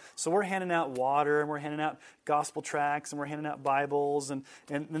guys know. So we're handing out water, and we're handing out gospel tracts, and we're handing out Bibles, and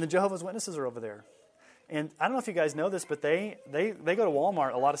the Jehovah's Witnesses are over there. And I don't know if you guys know this, but they go to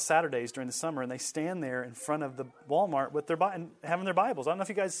Walmart a lot of Saturdays during the summer, and they stand there in front of the Walmart with having their Bibles. I don't know if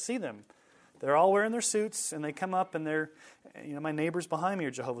you guys see them. They're all wearing their suits, and they come up, and they're, my neighbors behind me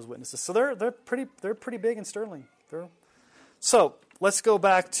are Jehovah's Witnesses. So they're pretty big in Sterling. So let's go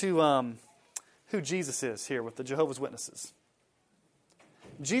back to who Jesus is here with the Jehovah's Witnesses.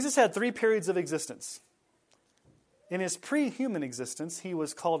 Jesus had 3 periods of existence. In his pre-human existence, he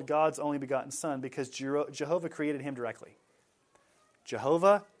was called God's only begotten Son because Jehovah created him directly.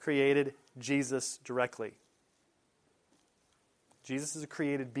 Jehovah created Jesus directly. Jesus is a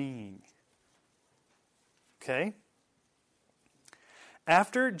created being. Okay?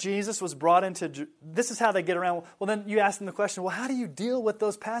 After Jesus was brought into... This is how they get around. Well, then you ask them the question, well, how do you deal with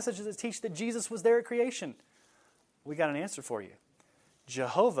those passages that teach that Jesus was there at creation? We got an answer for you.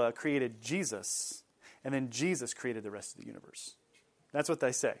 Jehovah created Jesus, and then Jesus created the rest of the universe. That's what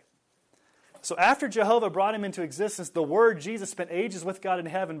they say. So after Jehovah brought him into existence, the Word Jesus spent ages with God in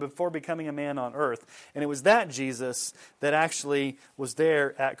heaven before becoming a man on earth. And it was that Jesus that actually was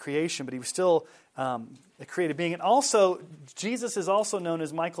there at creation, but he was still a created being. And also, Jesus is also known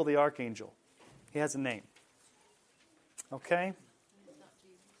as Michael the Archangel. He has a name. Okay?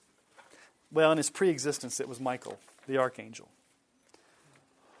 Well, in his pre-existence, it was Michael the Archangel.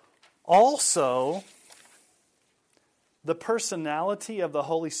 Also, the personality of the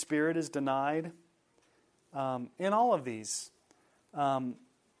Holy Spirit is denied in all of these.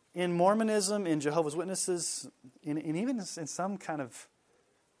 In Mormonism, in Jehovah's Witnesses, and even in some kind of,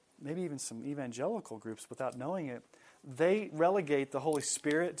 maybe even some evangelical groups without knowing it, they relegate the Holy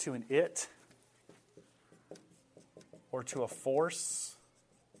Spirit to an it, or to a force,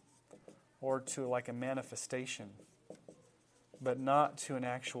 or to like a manifestation, but not to an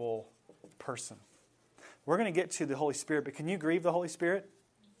actual person. We're going to get to the Holy Spirit, but can you grieve the Holy Spirit?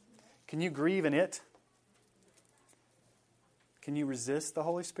 Can you grieve in it? Can you resist the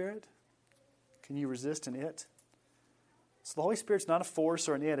Holy Spirit? Can you resist in it? So the Holy Spirit's not a force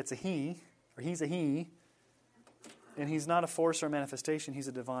or an it, it's a He, or He's a He. And He's not a force or a manifestation, He's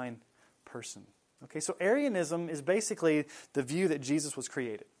a divine person. Okay, so Arianism is basically the view that Jesus was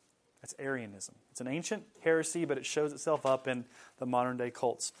created. That's Arianism. It's an ancient heresy, but it shows itself up in the modern day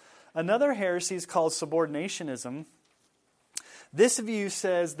cults. Another heresy is called subordinationism. This view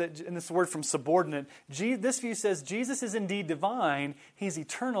says that, and this word from subordinate, this view says Jesus is indeed divine, He's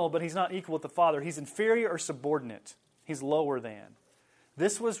eternal, but He's not equal with the Father. He's inferior or subordinate. He's lower than.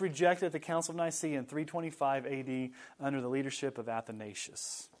 This was rejected at the Council of Nicaea in 325 AD under the leadership of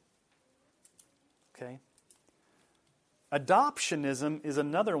Athanasius. Okay? Adoptionism is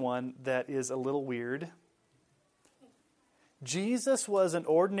another one that is a little weird. Jesus was an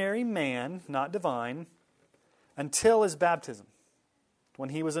ordinary man, not divine, until His baptism, when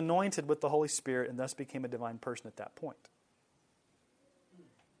He was anointed with the Holy Spirit and thus became a divine person at that point.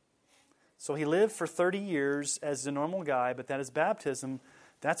 So He lived for 30 years as a normal guy, but at His baptism,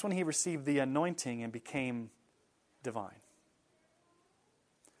 that's when He received the anointing and became divine.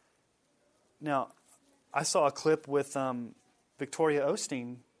 Now, I saw a clip with Victoria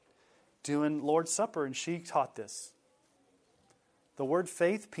Osteen doing Lord's Supper, and she taught this. The Word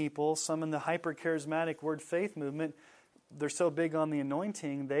Faith people, some in the hyper-charismatic Word Faith movement, they're so big on the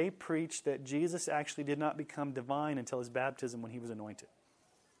anointing, they preach that Jesus actually did not become divine until His baptism when He was anointed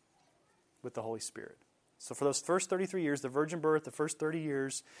with the Holy Spirit. So for those first 33 years, the virgin birth, the first 30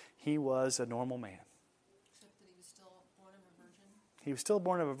 years, He was a normal man. Except that He was still born of a virgin. He was still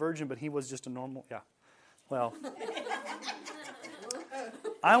born of a virgin, but He was just a normal, Well,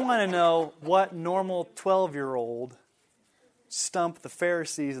 I want to know what normal 12-year-old stumped the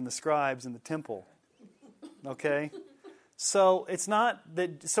Pharisees and the scribes in the temple. Okay? So it's not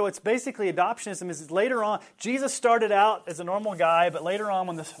that. So it's basically adoptionism. Is later on, Jesus started out as a normal guy, but later on,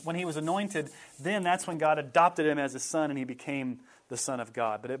 when He was anointed, then that's when God adopted Him as His son, and He became the Son of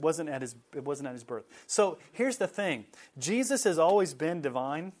God. But it wasn't at His birth. So here's the thing: Jesus has always been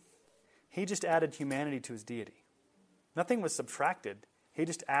divine. He just added humanity to His deity. Nothing was subtracted. He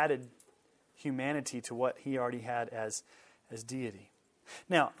just added humanity to what He already had as deity.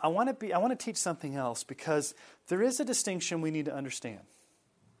 Now, I want to teach something else, because there is a distinction we need to understand.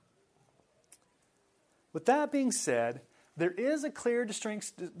 With that being said, there is a clear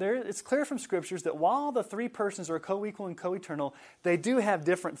distinction. It's clear from Scriptures that while the three persons are co-equal and co-eternal, they do have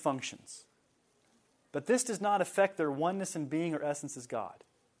different functions. But this does not affect their oneness in being or essence as God.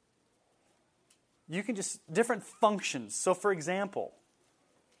 You can different functions. So, for example,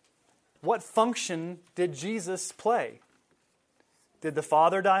 what function did Jesus play? Did the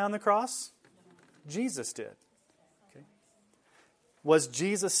Father die on the cross? Jesus did. Okay. Was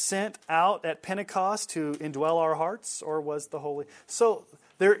Jesus sent out at Pentecost to indwell our hearts, or was the Holy? So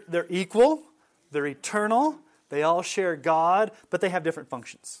they're equal, they're eternal, they all share God, but they have different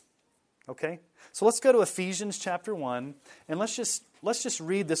functions. Okay? So let's go to Ephesians chapter 1, and let's just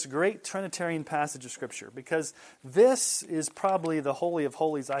read this great Trinitarian passage of Scripture, because this is probably the Holy of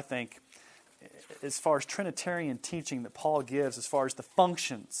Holies, I think, as far as Trinitarian teaching that Paul gives, as far as the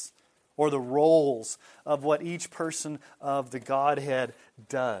functions or the roles of what each person of the Godhead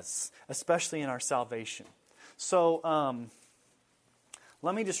does, especially in our salvation. So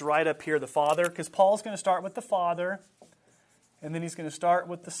let me just write up here the Father, because Paul's going to start with the Father, and then he's going to start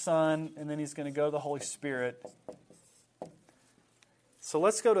with the Son, and then he's going to go to the Holy Spirit. So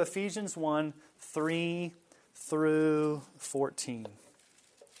let's go to Ephesians 1, 3 through 14.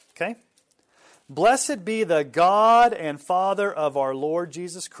 Okay? Blessed be the God and Father of our Lord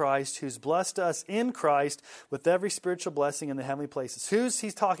Jesus Christ, who's blessed us in Christ with every spiritual blessing in the heavenly places. Who's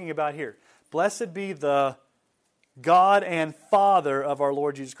He's talking about here? Blessed be the God and Father of our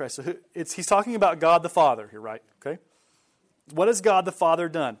Lord Jesus Christ. So He's talking about God the Father here, right? Okay. What has God the Father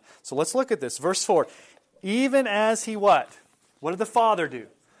done? So let's look at this. Verse 4. Even as He what? What did the Father do?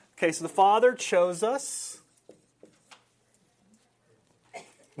 Okay, so the Father chose us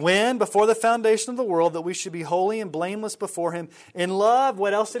when, before the foundation of the world, that we should be holy and blameless before Him. In love,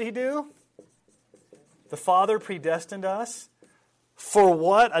 what else did He do? The Father predestined us. For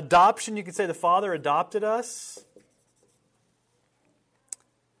what? Adoption. You could say the Father adopted us.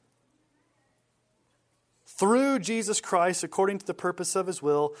 Through Jesus Christ, according to the purpose of His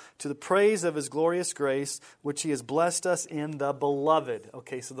will, to the praise of His glorious grace, which He has blessed us in the Beloved.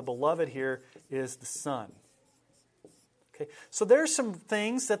 Okay, so the Beloved here is the Son. Okay, so there's some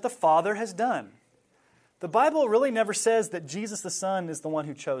things that the Father has done. The Bible really never says that Jesus the Son is the one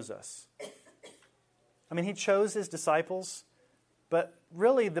who chose us. I mean, He chose His disciples, but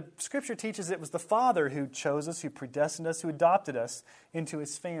really the Scripture teaches it was the Father who chose us, who predestined us, who adopted us into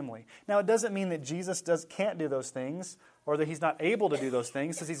His family. Now, it doesn't mean that Jesus can't do those things, or that He's not able to do those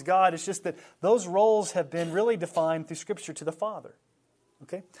things, because He's God. It's just that those roles have been really defined through Scripture to the Father.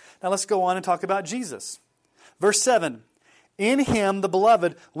 Okay? Now let's go on and talk about Jesus. Verse 7. In Him, the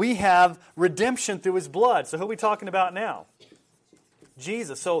Beloved, we have redemption through His blood. So who are we talking about now?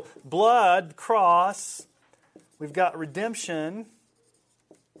 Jesus. So blood, cross, We've got redemption,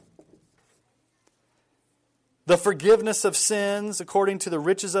 the forgiveness of sins according to the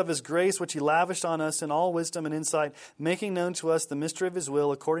riches of His grace, which He lavished on us in all wisdom and insight, making known to us the mystery of His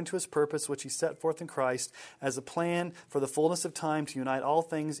will according to His purpose, which He set forth in Christ as a plan for the fullness of time to unite all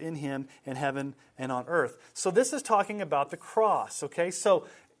things in Him in heaven and on earth. So this is talking about the cross, okay? So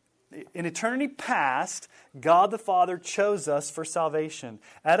in eternity past, God the Father chose us for salvation.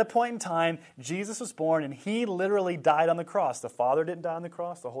 At a point in time, Jesus was born and He literally died on the cross. The Father didn't die on the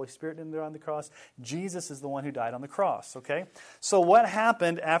cross. The Holy Spirit didn't die on the cross. Jesus is the one who died on the cross, okay? So what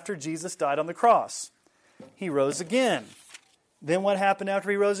happened after Jesus died on the cross? He rose again. Then what happened after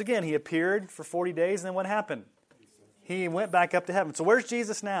He rose again? He appeared for 40 days, and then what happened? He went back up to heaven. So where's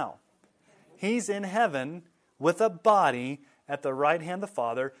Jesus now? He's in heaven with a body at the right hand of the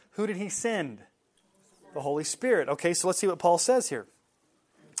Father. Who did He send? The Holy Spirit. Okay, so let's see what Paul says here.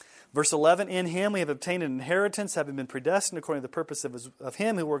 Verse 11, in Him we have obtained an inheritance, having been predestined according to the purpose of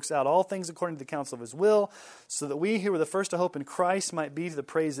Him who works out all things according to the counsel of His will, so that we who were the first to hope in Christ might be to the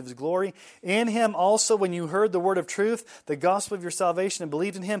praise of His glory. In Him also, when you heard the word of truth, the gospel of your salvation, and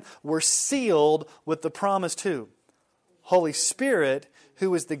believed in Him, were sealed with the promised who? Holy Spirit,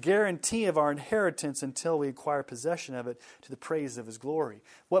 who is the guarantee of our inheritance until we acquire possession of it to the praise of His glory.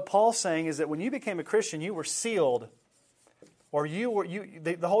 What Paul's saying is that when you became a Christian, you were sealed. Or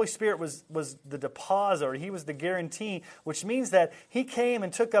the Holy Spirit was the depositor. He was the guarantee, which means that He came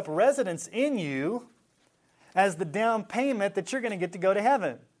and took up residence in you as the down payment that you're going to get to go to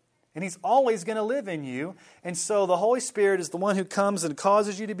heaven. And He's always going to live in you. And so the Holy Spirit is the one who comes and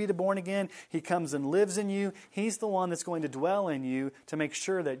causes you to be born again. He comes and lives in you. He's the one that's going to dwell in you to make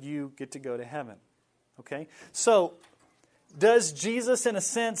sure that you get to go to heaven. Okay? So, does Jesus, in a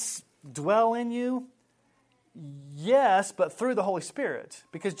sense, dwell in you? Yes, but through the Holy Spirit,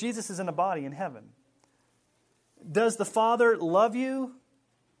 because Jesus is in a body in heaven. Does the Father love you?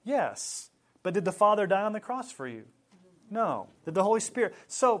 Yes. But did the Father die on the cross for you? No. Did the Holy Spirit?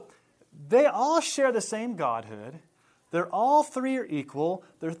 So, they all share the same Godhood. They're all three are equal.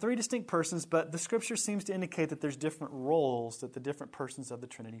 They're three distinct persons, but the Scripture seems to indicate that there's different roles that the different persons of the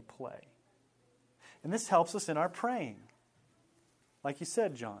Trinity play. And this helps us in our praying. Like you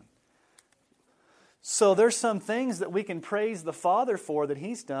said, John. So there's some things that we can praise the Father for that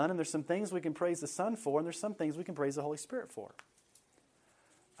He's done, and there's some things we can praise the Son for, and there's some things we can praise the Holy Spirit for.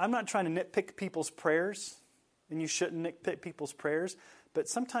 I'm not trying to nitpick people's prayers, and you shouldn't nitpick people's prayers, but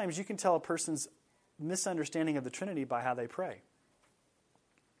sometimes you can tell a person's misunderstanding of the Trinity by how they pray.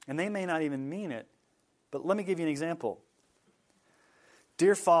 And they may not even mean it, but let me give you an example.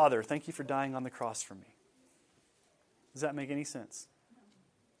 Dear Father, thank you for dying on the cross for me. Does that make any sense?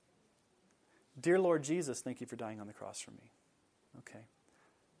 Dear Lord Jesus, thank you for dying on the cross for me. Okay.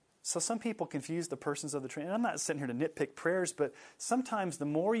 So some people confuse the persons of the Trinity. And I'm not sitting here to nitpick prayers, but sometimes the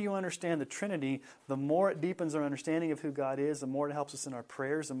more you understand the Trinity, the more it deepens our understanding of who God is, the more it helps us in our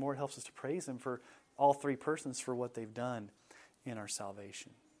prayers, the more it helps us to praise Him for all three persons for what they've done in our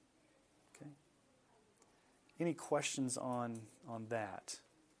salvation. Okay? Any questions on that?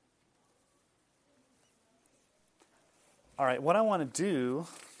 All right, what I want to do,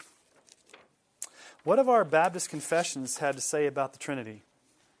 what have our Baptist confessions had to say about the Trinity?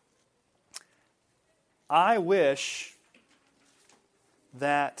 I wish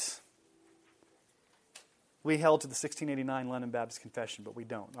that we held to the 1689 London Baptist Confession, but we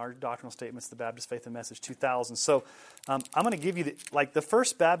don't. Our doctrinal statement's the Baptist Faith and Message 2000. So I'm going to give you, the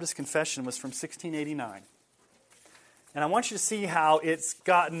first Baptist Confession was from 1689. And I want you to see how it's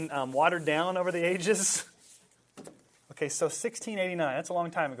gotten watered down over the ages. Okay, so 1689, that's a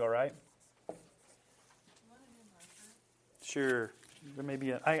long time ago, right? Sure. There may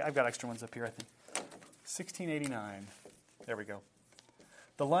be I've got extra ones up here, I think. 1689. There we go.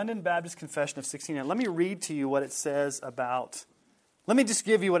 The London Baptist Confession of 1689. Let me read to you what it says about... Let me just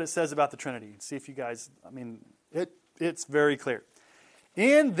give you what it says about the Trinity. See if you guys... it's very clear.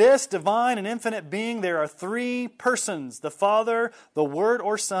 In this divine and infinite being, there are three persons, the Father, the Word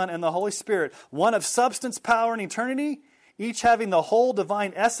or Son, and the Holy Spirit, one of substance, power, and eternity, each having the whole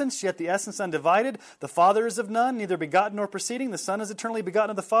divine essence, yet the essence undivided. The Father is of none, neither begotten nor proceeding. The Son is eternally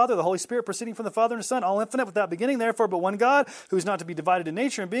begotten of the Father, the Holy Spirit proceeding from the Father and the Son, all infinite, without beginning, therefore but one God, who is not to be divided in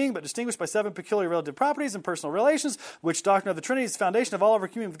nature and being, but distinguished by seven peculiar relative properties and personal relations, which doctrine of the Trinity is the foundation of all of our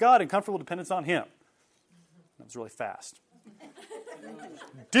communion with God and comfortable dependence on Him. That was really fast.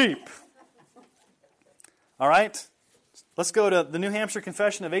 Deep. All right. Let's go to the New Hampshire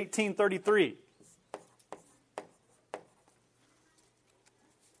Confession of 1833.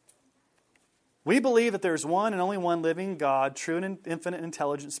 We believe that there is one and only one living God, true and infinite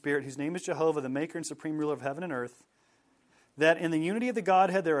intelligent Spirit, whose name is Jehovah, the maker and supreme ruler of heaven and earth, that in the unity of the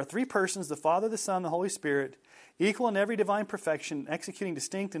Godhead there are three persons, the Father, the Son, the Holy Spirit, equal in every divine perfection, executing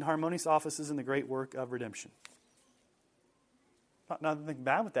distinct and harmonious offices in the great work of redemption. Nothing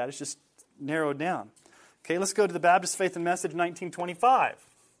bad with that. It's just narrowed down. Okay, let's go to the Baptist Faith and Message, 1925.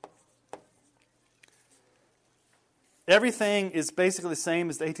 Everything is basically the same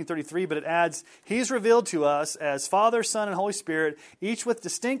as the 1833, but it adds, He's revealed to us as Father, Son, and Holy Spirit, each with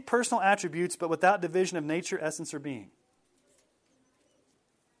distinct personal attributes, but without division of nature, essence, or being.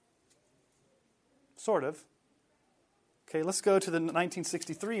 Sort of. Okay, let's go to the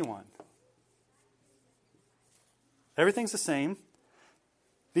 1963 one. Everything's the same.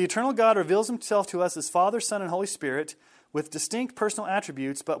 The eternal God reveals Himself to us as Father, Son, and Holy Spirit with distinct personal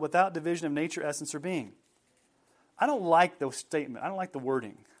attributes, but without division of nature, essence, or being. I don't like the statement. I don't like the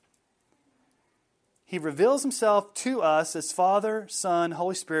wording. He reveals Himself to us as Father, Son,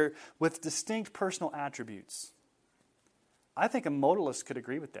 Holy Spirit with distinct personal attributes. I think a modalist could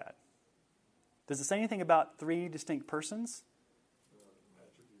agree with that. Does it say anything about three distinct persons?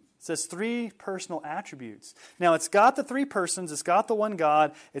 It says three personal attributes. Now, it's got the three persons, it's got the one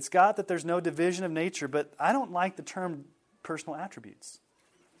God, it's got that there's no division of nature, but I don't like the term personal attributes.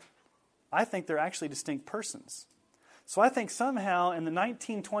 I think they're actually distinct persons. So I think somehow in the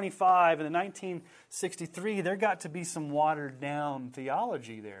 1925 and the 1963, there got to be some watered down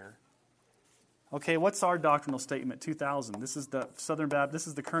theology there. Okay, what's our doctrinal statement? 2000. This is the This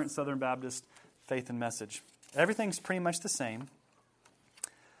is the current Southern Baptist Faith and Message. Everything's pretty much the same.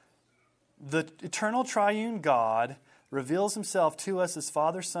 The eternal triune God reveals Himself to us as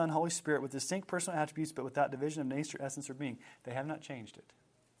Father, Son, Holy Spirit with distinct personal attributes, but without division of nature, essence, or being. They have not changed it.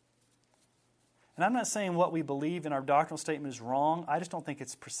 And I'm not saying what we believe in our doctrinal statement is wrong. I just don't think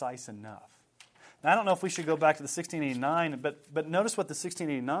it's precise enough. Now, I don't know if we should go back to the 1689, but notice what the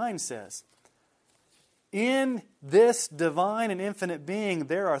 1689 says. In this divine and infinite being,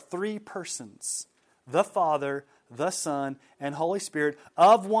 there are three persons, the Father, the Son, and Holy Spirit,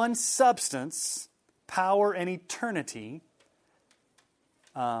 of one substance, power, and eternity.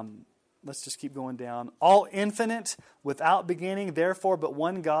 Let's just keep going down. All infinite, without beginning, therefore but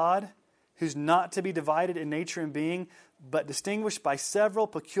one God, who's not to be divided in nature and being, but distinguished by several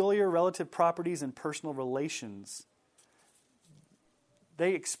peculiar relative properties and personal relations.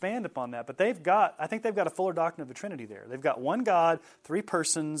 They expand upon that, but I think they've got a fuller doctrine of the Trinity there. They've got one God, three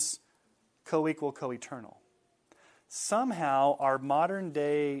persons, co-equal, co-eternal. Somehow, our modern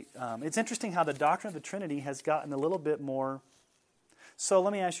day, it's interesting how the doctrine of the Trinity has gotten a little bit more. So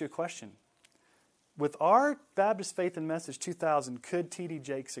let me ask you a question. With our Baptist Faith and Message 2000, could T.D.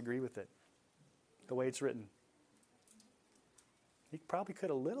 Jakes agree with it? The way it's written. He probably could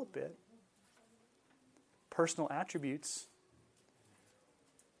a little bit. Personal attributes.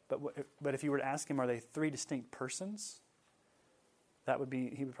 But if you were to ask him, are they three distinct persons? He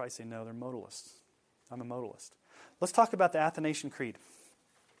would probably say, no, they're modalists. I'm a modalist. Let's talk about the Athanasian Creed.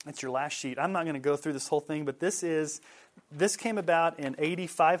 That's your last sheet. I'm not going to go through this whole thing, but this came about in AD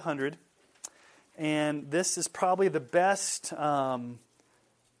 500, and this is probably the best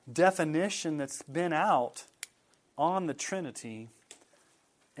definition that's been out on the Trinity.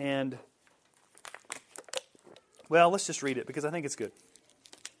 And, well, let's just read it because I think it's good.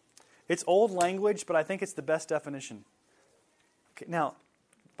 It's old language, but I think it's the best definition. Okay, now,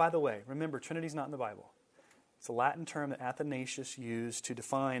 by the way, remember, Trinity's not in the Bible. It's a Latin term that Athanasius used to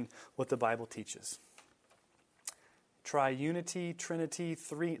define what the Bible teaches. Triunity, Trinity,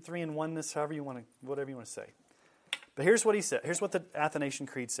 three in oneness, whatever you want to say. But here's what he said. Here's what the Athanasian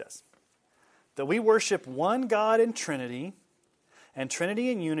Creed says. That we worship one God in Trinity, and Trinity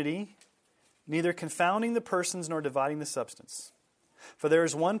in unity, neither confounding the persons nor dividing the substance. For there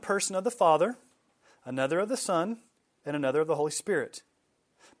is one person of the Father, another of the Son, and another of the Holy Spirit.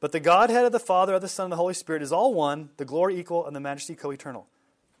 But the Godhead of the Father, of the Son, and the Holy Spirit is all one, the glory equal, and the majesty co-eternal.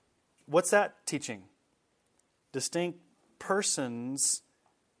 What's that teaching? Distinct persons,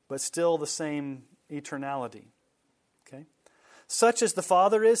 but still the same eternality. Okay? Such as the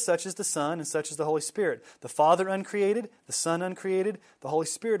Father is, such is the Son, and such is the Holy Spirit. The Father uncreated, the Son uncreated, the Holy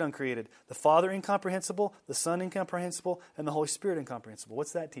Spirit uncreated. The Father incomprehensible, the Son incomprehensible, and the Holy Spirit incomprehensible.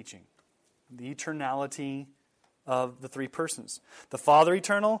 What's that teaching? The eternality of the three persons. The Father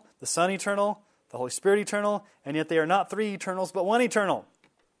eternal, the Son eternal, the Holy Spirit eternal, and yet they are not three eternals, but one eternal.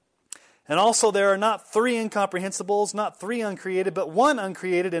 And also there are not three incomprehensibles, not three uncreated, but one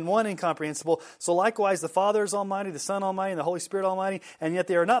uncreated and one incomprehensible. So likewise the Father is almighty, the Son almighty, and the Holy Spirit almighty, and yet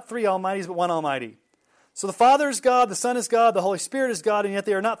they are not three almighties, but one almighty. So the Father is God, the Son is God, the Holy Spirit is God, and yet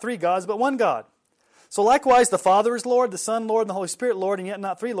they are not three gods, but one God. So likewise, the Father is Lord, the Son Lord, and the Holy Spirit Lord, and yet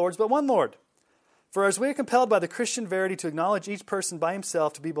not three Lords, but one Lord. For as we are compelled by the Christian verity to acknowledge each person by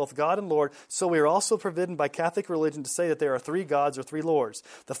himself to be both God and Lord, so we are also forbidden by Catholic religion to say that there are three gods or three Lords.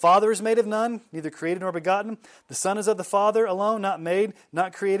 The Father is made of none, neither created nor begotten. The Son is of the Father alone, not made,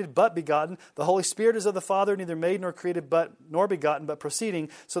 not created, but begotten. The Holy Spirit is of the Father, neither made nor created, nor begotten, but proceeding.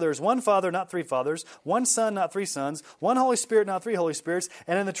 So there is one Father, not three fathers, one Son, not three sons, one Holy Spirit, not three Holy Spirits,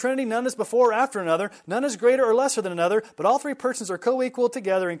 and in the Trinity none is before or after another, none is greater or lesser than another, but all three persons are co-equal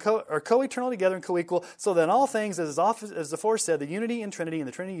together and co-eternal together and co-equal, so that in all things, as the aforesaid, the unity in Trinity and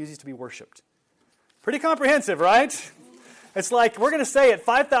the Trinity uses to be worshipped. Pretty comprehensive, right? It's like we're going to say it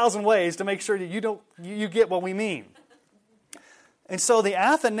 5,000 ways to make sure that you get what we mean. And so the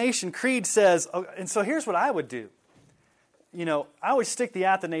Athanasian Creed says, and so here's what I would do. I would stick the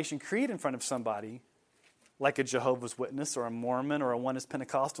Athanasian Creed in front of somebody, like a Jehovah's Witness or a Mormon or a Oneness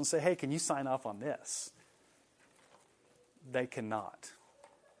Pentecostal, and say, hey, can you sign off on this? They cannot.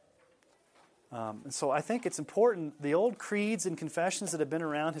 And so I think it's important, the old creeds and confessions that have been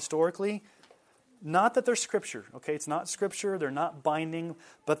around historically, not that they're Scripture, okay? It's not Scripture, they're not binding,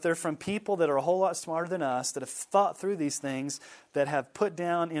 but they're from people that are a whole lot smarter than us, that have thought through these things, that have put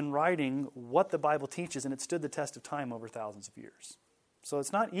down in writing what the Bible teaches, and it stood the test of time over thousands of years. So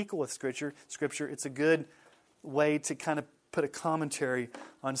it's not equal with Scripture. It's a good way to kind of put a commentary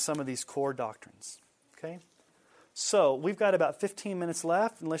on some of these core doctrines, okay? So, we've got about 15 minutes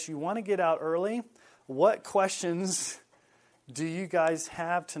left. Unless you want to get out early, what questions do you guys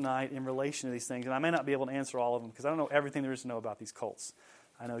have tonight in relation to these things? And I may not be able to answer all of them because I don't know everything there is to know about these cults.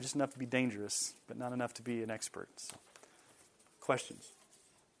 I know just enough to be dangerous, but not enough to be an expert. So, questions?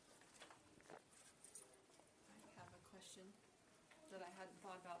 I have a question that I hadn't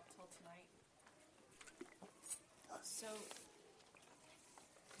thought about till tonight. So,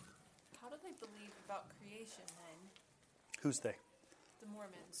 how do they believe about creation then? Who's they? The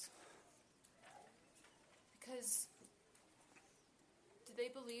Mormons. Because do they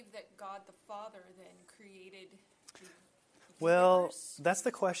believe that God the Father then created the Well, universe? that's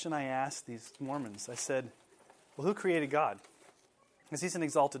the question I asked these Mormons. I said, well, who created God? Because he's an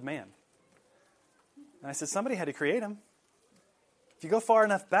exalted man. And I said, somebody had to create him. If you go far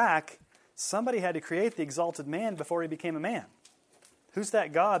enough back, somebody had to create the exalted man before he became a man. Who's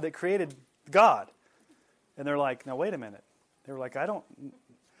that God that created God? And they're like, now wait a minute. They were like,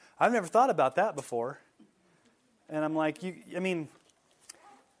 I've never thought about that before. And I'm like, you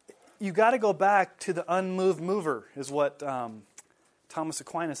got to go back to the unmoved mover, is what Thomas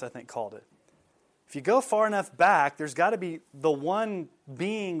Aquinas, I think, called it. If you go far enough back, there's got to be the one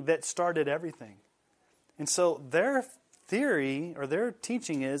being that started everything. And so their theory, or their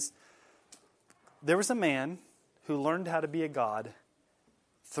teaching is, there was a man who learned how to be a god,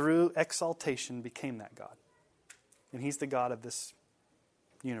 through exaltation became that God. And he's the God of this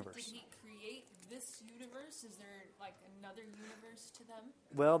universe. Did he create this universe? Is there like another universe to them?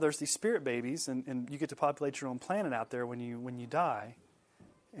 Well, there's these spirit babies, and you get to populate your own planet out there when you die.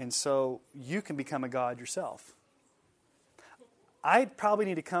 And so you can become a god yourself. I probably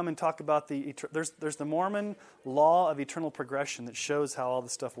need to come and talk about there's the Mormon law of eternal progression that shows how all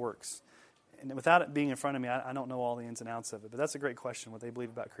this stuff works. And without it being in front of me, I don't know all the ins and outs of it. But that's a great question, what they believe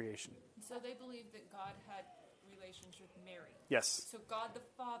about creation. So they believe that God had relations with Mary. Yes. So God the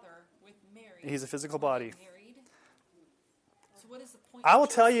Father with Mary. He's a physical were they body. married? So what is the point? I will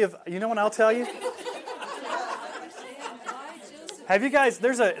tell you, you know what I'll tell you? Why Joseph? Have you guys,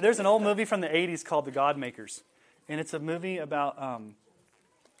 there's an old movie from the 80s called The God Makers. And it's a movie about,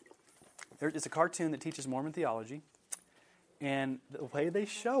 it's a cartoon that teaches Mormon theology. And the way they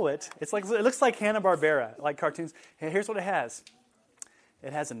show it looks like Hanna-Barbera, like cartoons. Here's what it has.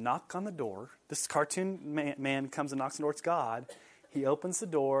 It has a knock on the door. This cartoon man comes and knocks on the door. It's God. He opens the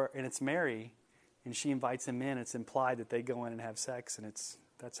door, and it's Mary. And she invites him in. It's implied that they go in and have sex, and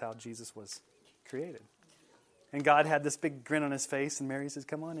that's how Jesus was created. And God had this big grin on his face, and Mary says,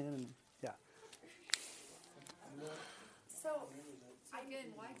 come on in. And yeah. So, again,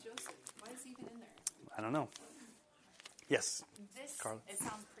 why Joseph? Why is he even in there? I don't know. Yes. This, Carla. it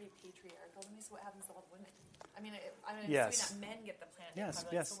sounds pretty patriarchal to me, so what happens to all the women? I mean, Yes. assuming that men get the planet. Yes,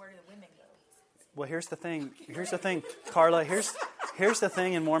 probably, yes. So where do the women go? Well, here's the thing, Carla. Here's the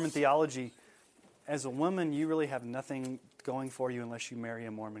thing in Mormon theology. As a woman, you really have nothing going for you unless you marry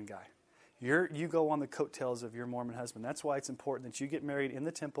a Mormon guy. You go on the coattails of your Mormon husband. That's why it's important that you get married in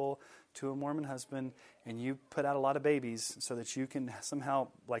the temple to a Mormon husband and you put out a lot of babies so that you can somehow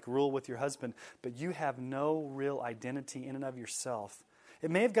like rule with your husband. But you have no real identity in and of yourself.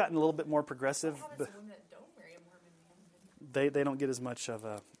 It may have gotten a little bit more progressive, What happens but to women that don't marry a Mormon man? they don't get as much of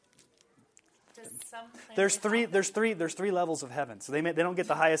a. Does some claim There's they have there's three levels of heaven. So they don't get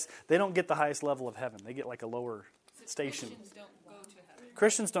the highest level of heaven. They get like a lower station.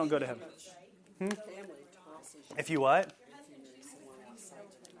 Christians don't go to heaven. Christians don't go to heaven. If you what?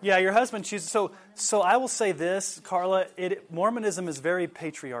 Yeah, your husband chooses. So I will say this, Carla. Mormonism is very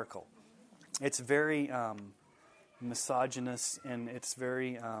patriarchal. It's very misogynist, and it's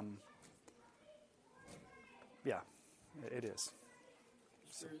very yeah, it is.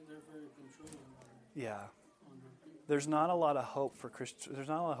 They're very controlling. Yeah, there's not a lot of hope for There's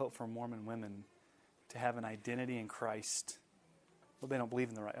not a lot of hope for Mormon women to have an identity in Christ. Well, they don't believe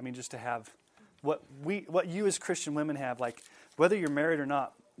in the right. I mean, just to have what you as Christian women have, like whether you're married or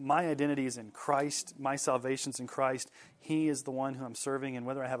not. My identity is in Christ. My salvation's in Christ. He is the one who I'm serving, and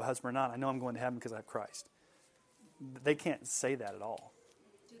whether I have a husband or not, I know I'm going to heaven because I have Christ. They can't say that at all.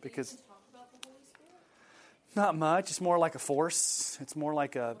 Because Talk about the Holy Spirit? not much. It's more like a force. It's more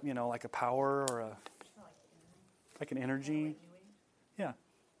like a like a power or like an energy. Yeah,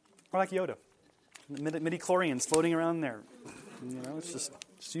 or like Yoda, midi-chlorians floating around there. It's just.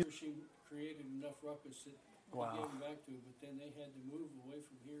 She created enough ruckus that Wow. they gave them back to, but then they had to move away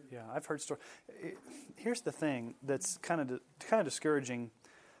from here. Yeah, I've heard stories. Here's the thing that's kind of discouraging,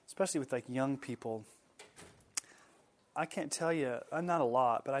 especially with like young people. I can't tell you, not a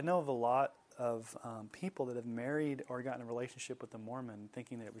lot, but I know of a lot of people that have married or gotten a relationship with a Mormon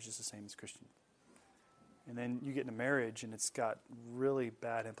thinking that it was just the same as Christian. And then you get in a marriage and it's got really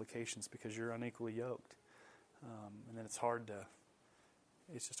bad implications because you're unequally yoked. And then it's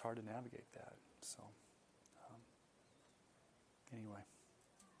just hard to navigate that. So. Anyway,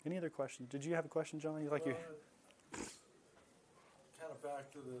 any other questions? Did you have a question, John? Kind of back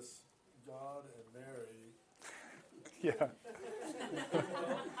to this God and Mary. Yeah.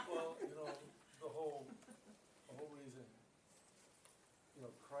 Well, the whole reason,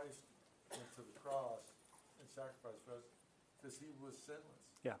 Christ went to the cross and sacrificed for us because he was sinless.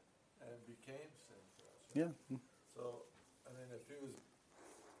 Yeah. And became sin for us. Yeah. So, if he was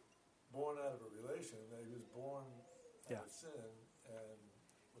born out of a relation, then he was born out of sin and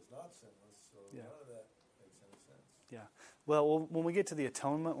was not sinless, so none of that makes any sense. Yeah. Well, when we get to the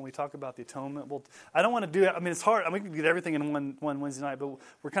atonement, when we talk about the atonement, I don't want to do it. I mean, it's hard. We can get everything in one Wednesday night, but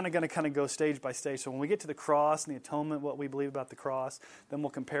we're kind of going to go stage by stage. So when we get to the cross and the atonement, what we believe about the cross, then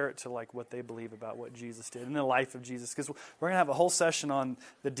we'll compare it to like what they believe about what Jesus did and the life of Jesus. Because we're going to have a whole session on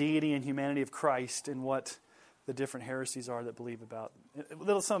the deity and humanity of Christ and what the different heresies are that believe about.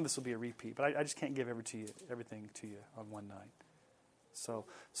 Some of this will be a repeat, but I just can't give everything to you on one night. So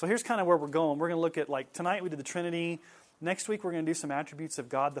here's kind of where we're going. We're going to look at, like, tonight we did the Trinity. Next week we're going to do some attributes of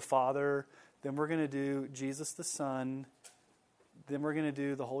God the Father. Then we're going to do Jesus the Son. Then we're going to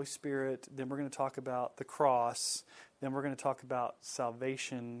do the Holy Spirit. Then we're going to talk about the cross. Then we're going to talk about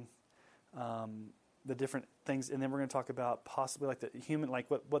salvation, the different things. And then we're going to talk about possibly like the human, like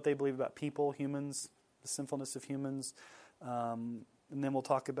what they believe about people, humans, the sinfulness of humans. And then we'll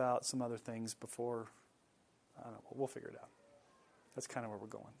talk about some other things before, I don't know, we'll figure it out. That's kind of where we're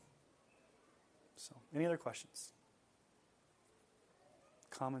going. So, any other questions?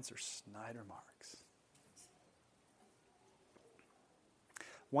 Comments or snide remarks?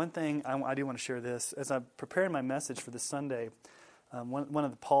 One thing I do want to share this. As I'm preparing my message for this Sunday, one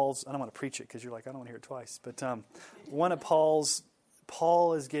of the Paul's, I don't want to preach it because you're like, I don't want to hear it twice, but one of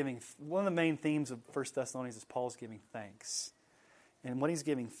Paul is giving, one of the main themes of 1 Thessalonians is Paul's giving thanks. And what he's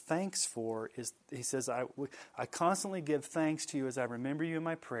giving thanks for is, he says, I constantly give thanks to you as I remember you in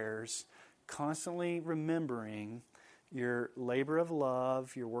my prayers, constantly remembering your labor of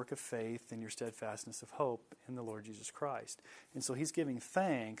love, your work of faith, and your steadfastness of hope in the Lord Jesus Christ. And so he's giving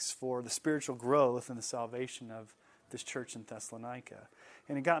thanks for the spiritual growth and the salvation of this church in Thessalonica.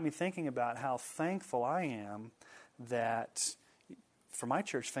 And it got me thinking about how thankful I am that, for my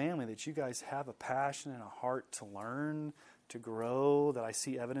church family, that you guys have a passion and a heart to learn, to grow, that I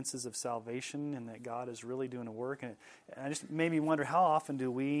see evidences of salvation and that God is really doing a work. And I just made me wonder, how often do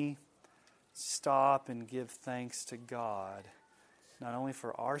we stop and give thanks to God, not only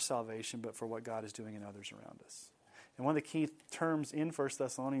for our salvation, but for what God is doing in others around us? And one of the key terms in 1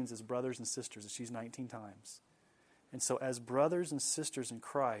 Thessalonians is brothers and sisters. It's used 19 times. And so as brothers and sisters in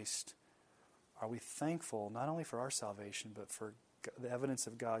Christ, are we thankful not only for our salvation, but for the evidence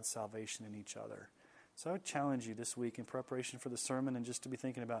of God's salvation in each other? So I would challenge you this week in preparation for the sermon and just to be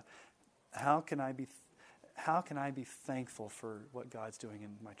thinking about how can I be thankful for what God's doing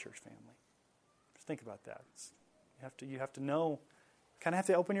in my church family? Just think about that. You have to know, kind of have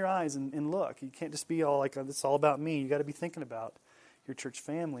to open your eyes and look. You can't just be all like, it's all about me. You got to be thinking about, your church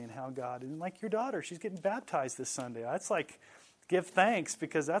family and how God, and like your daughter, she's getting baptized this Sunday. That's like, give thanks,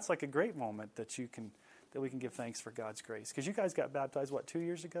 because that's like a great moment that we can give thanks for God's grace. Because you guys got baptized, 2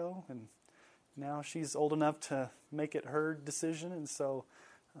 years ago? And now she's old enough to make it her decision. And so,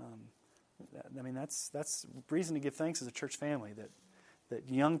 that's reason to give thanks as a church family, that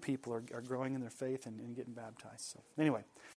young people are growing in their faith and getting baptized. So anyway,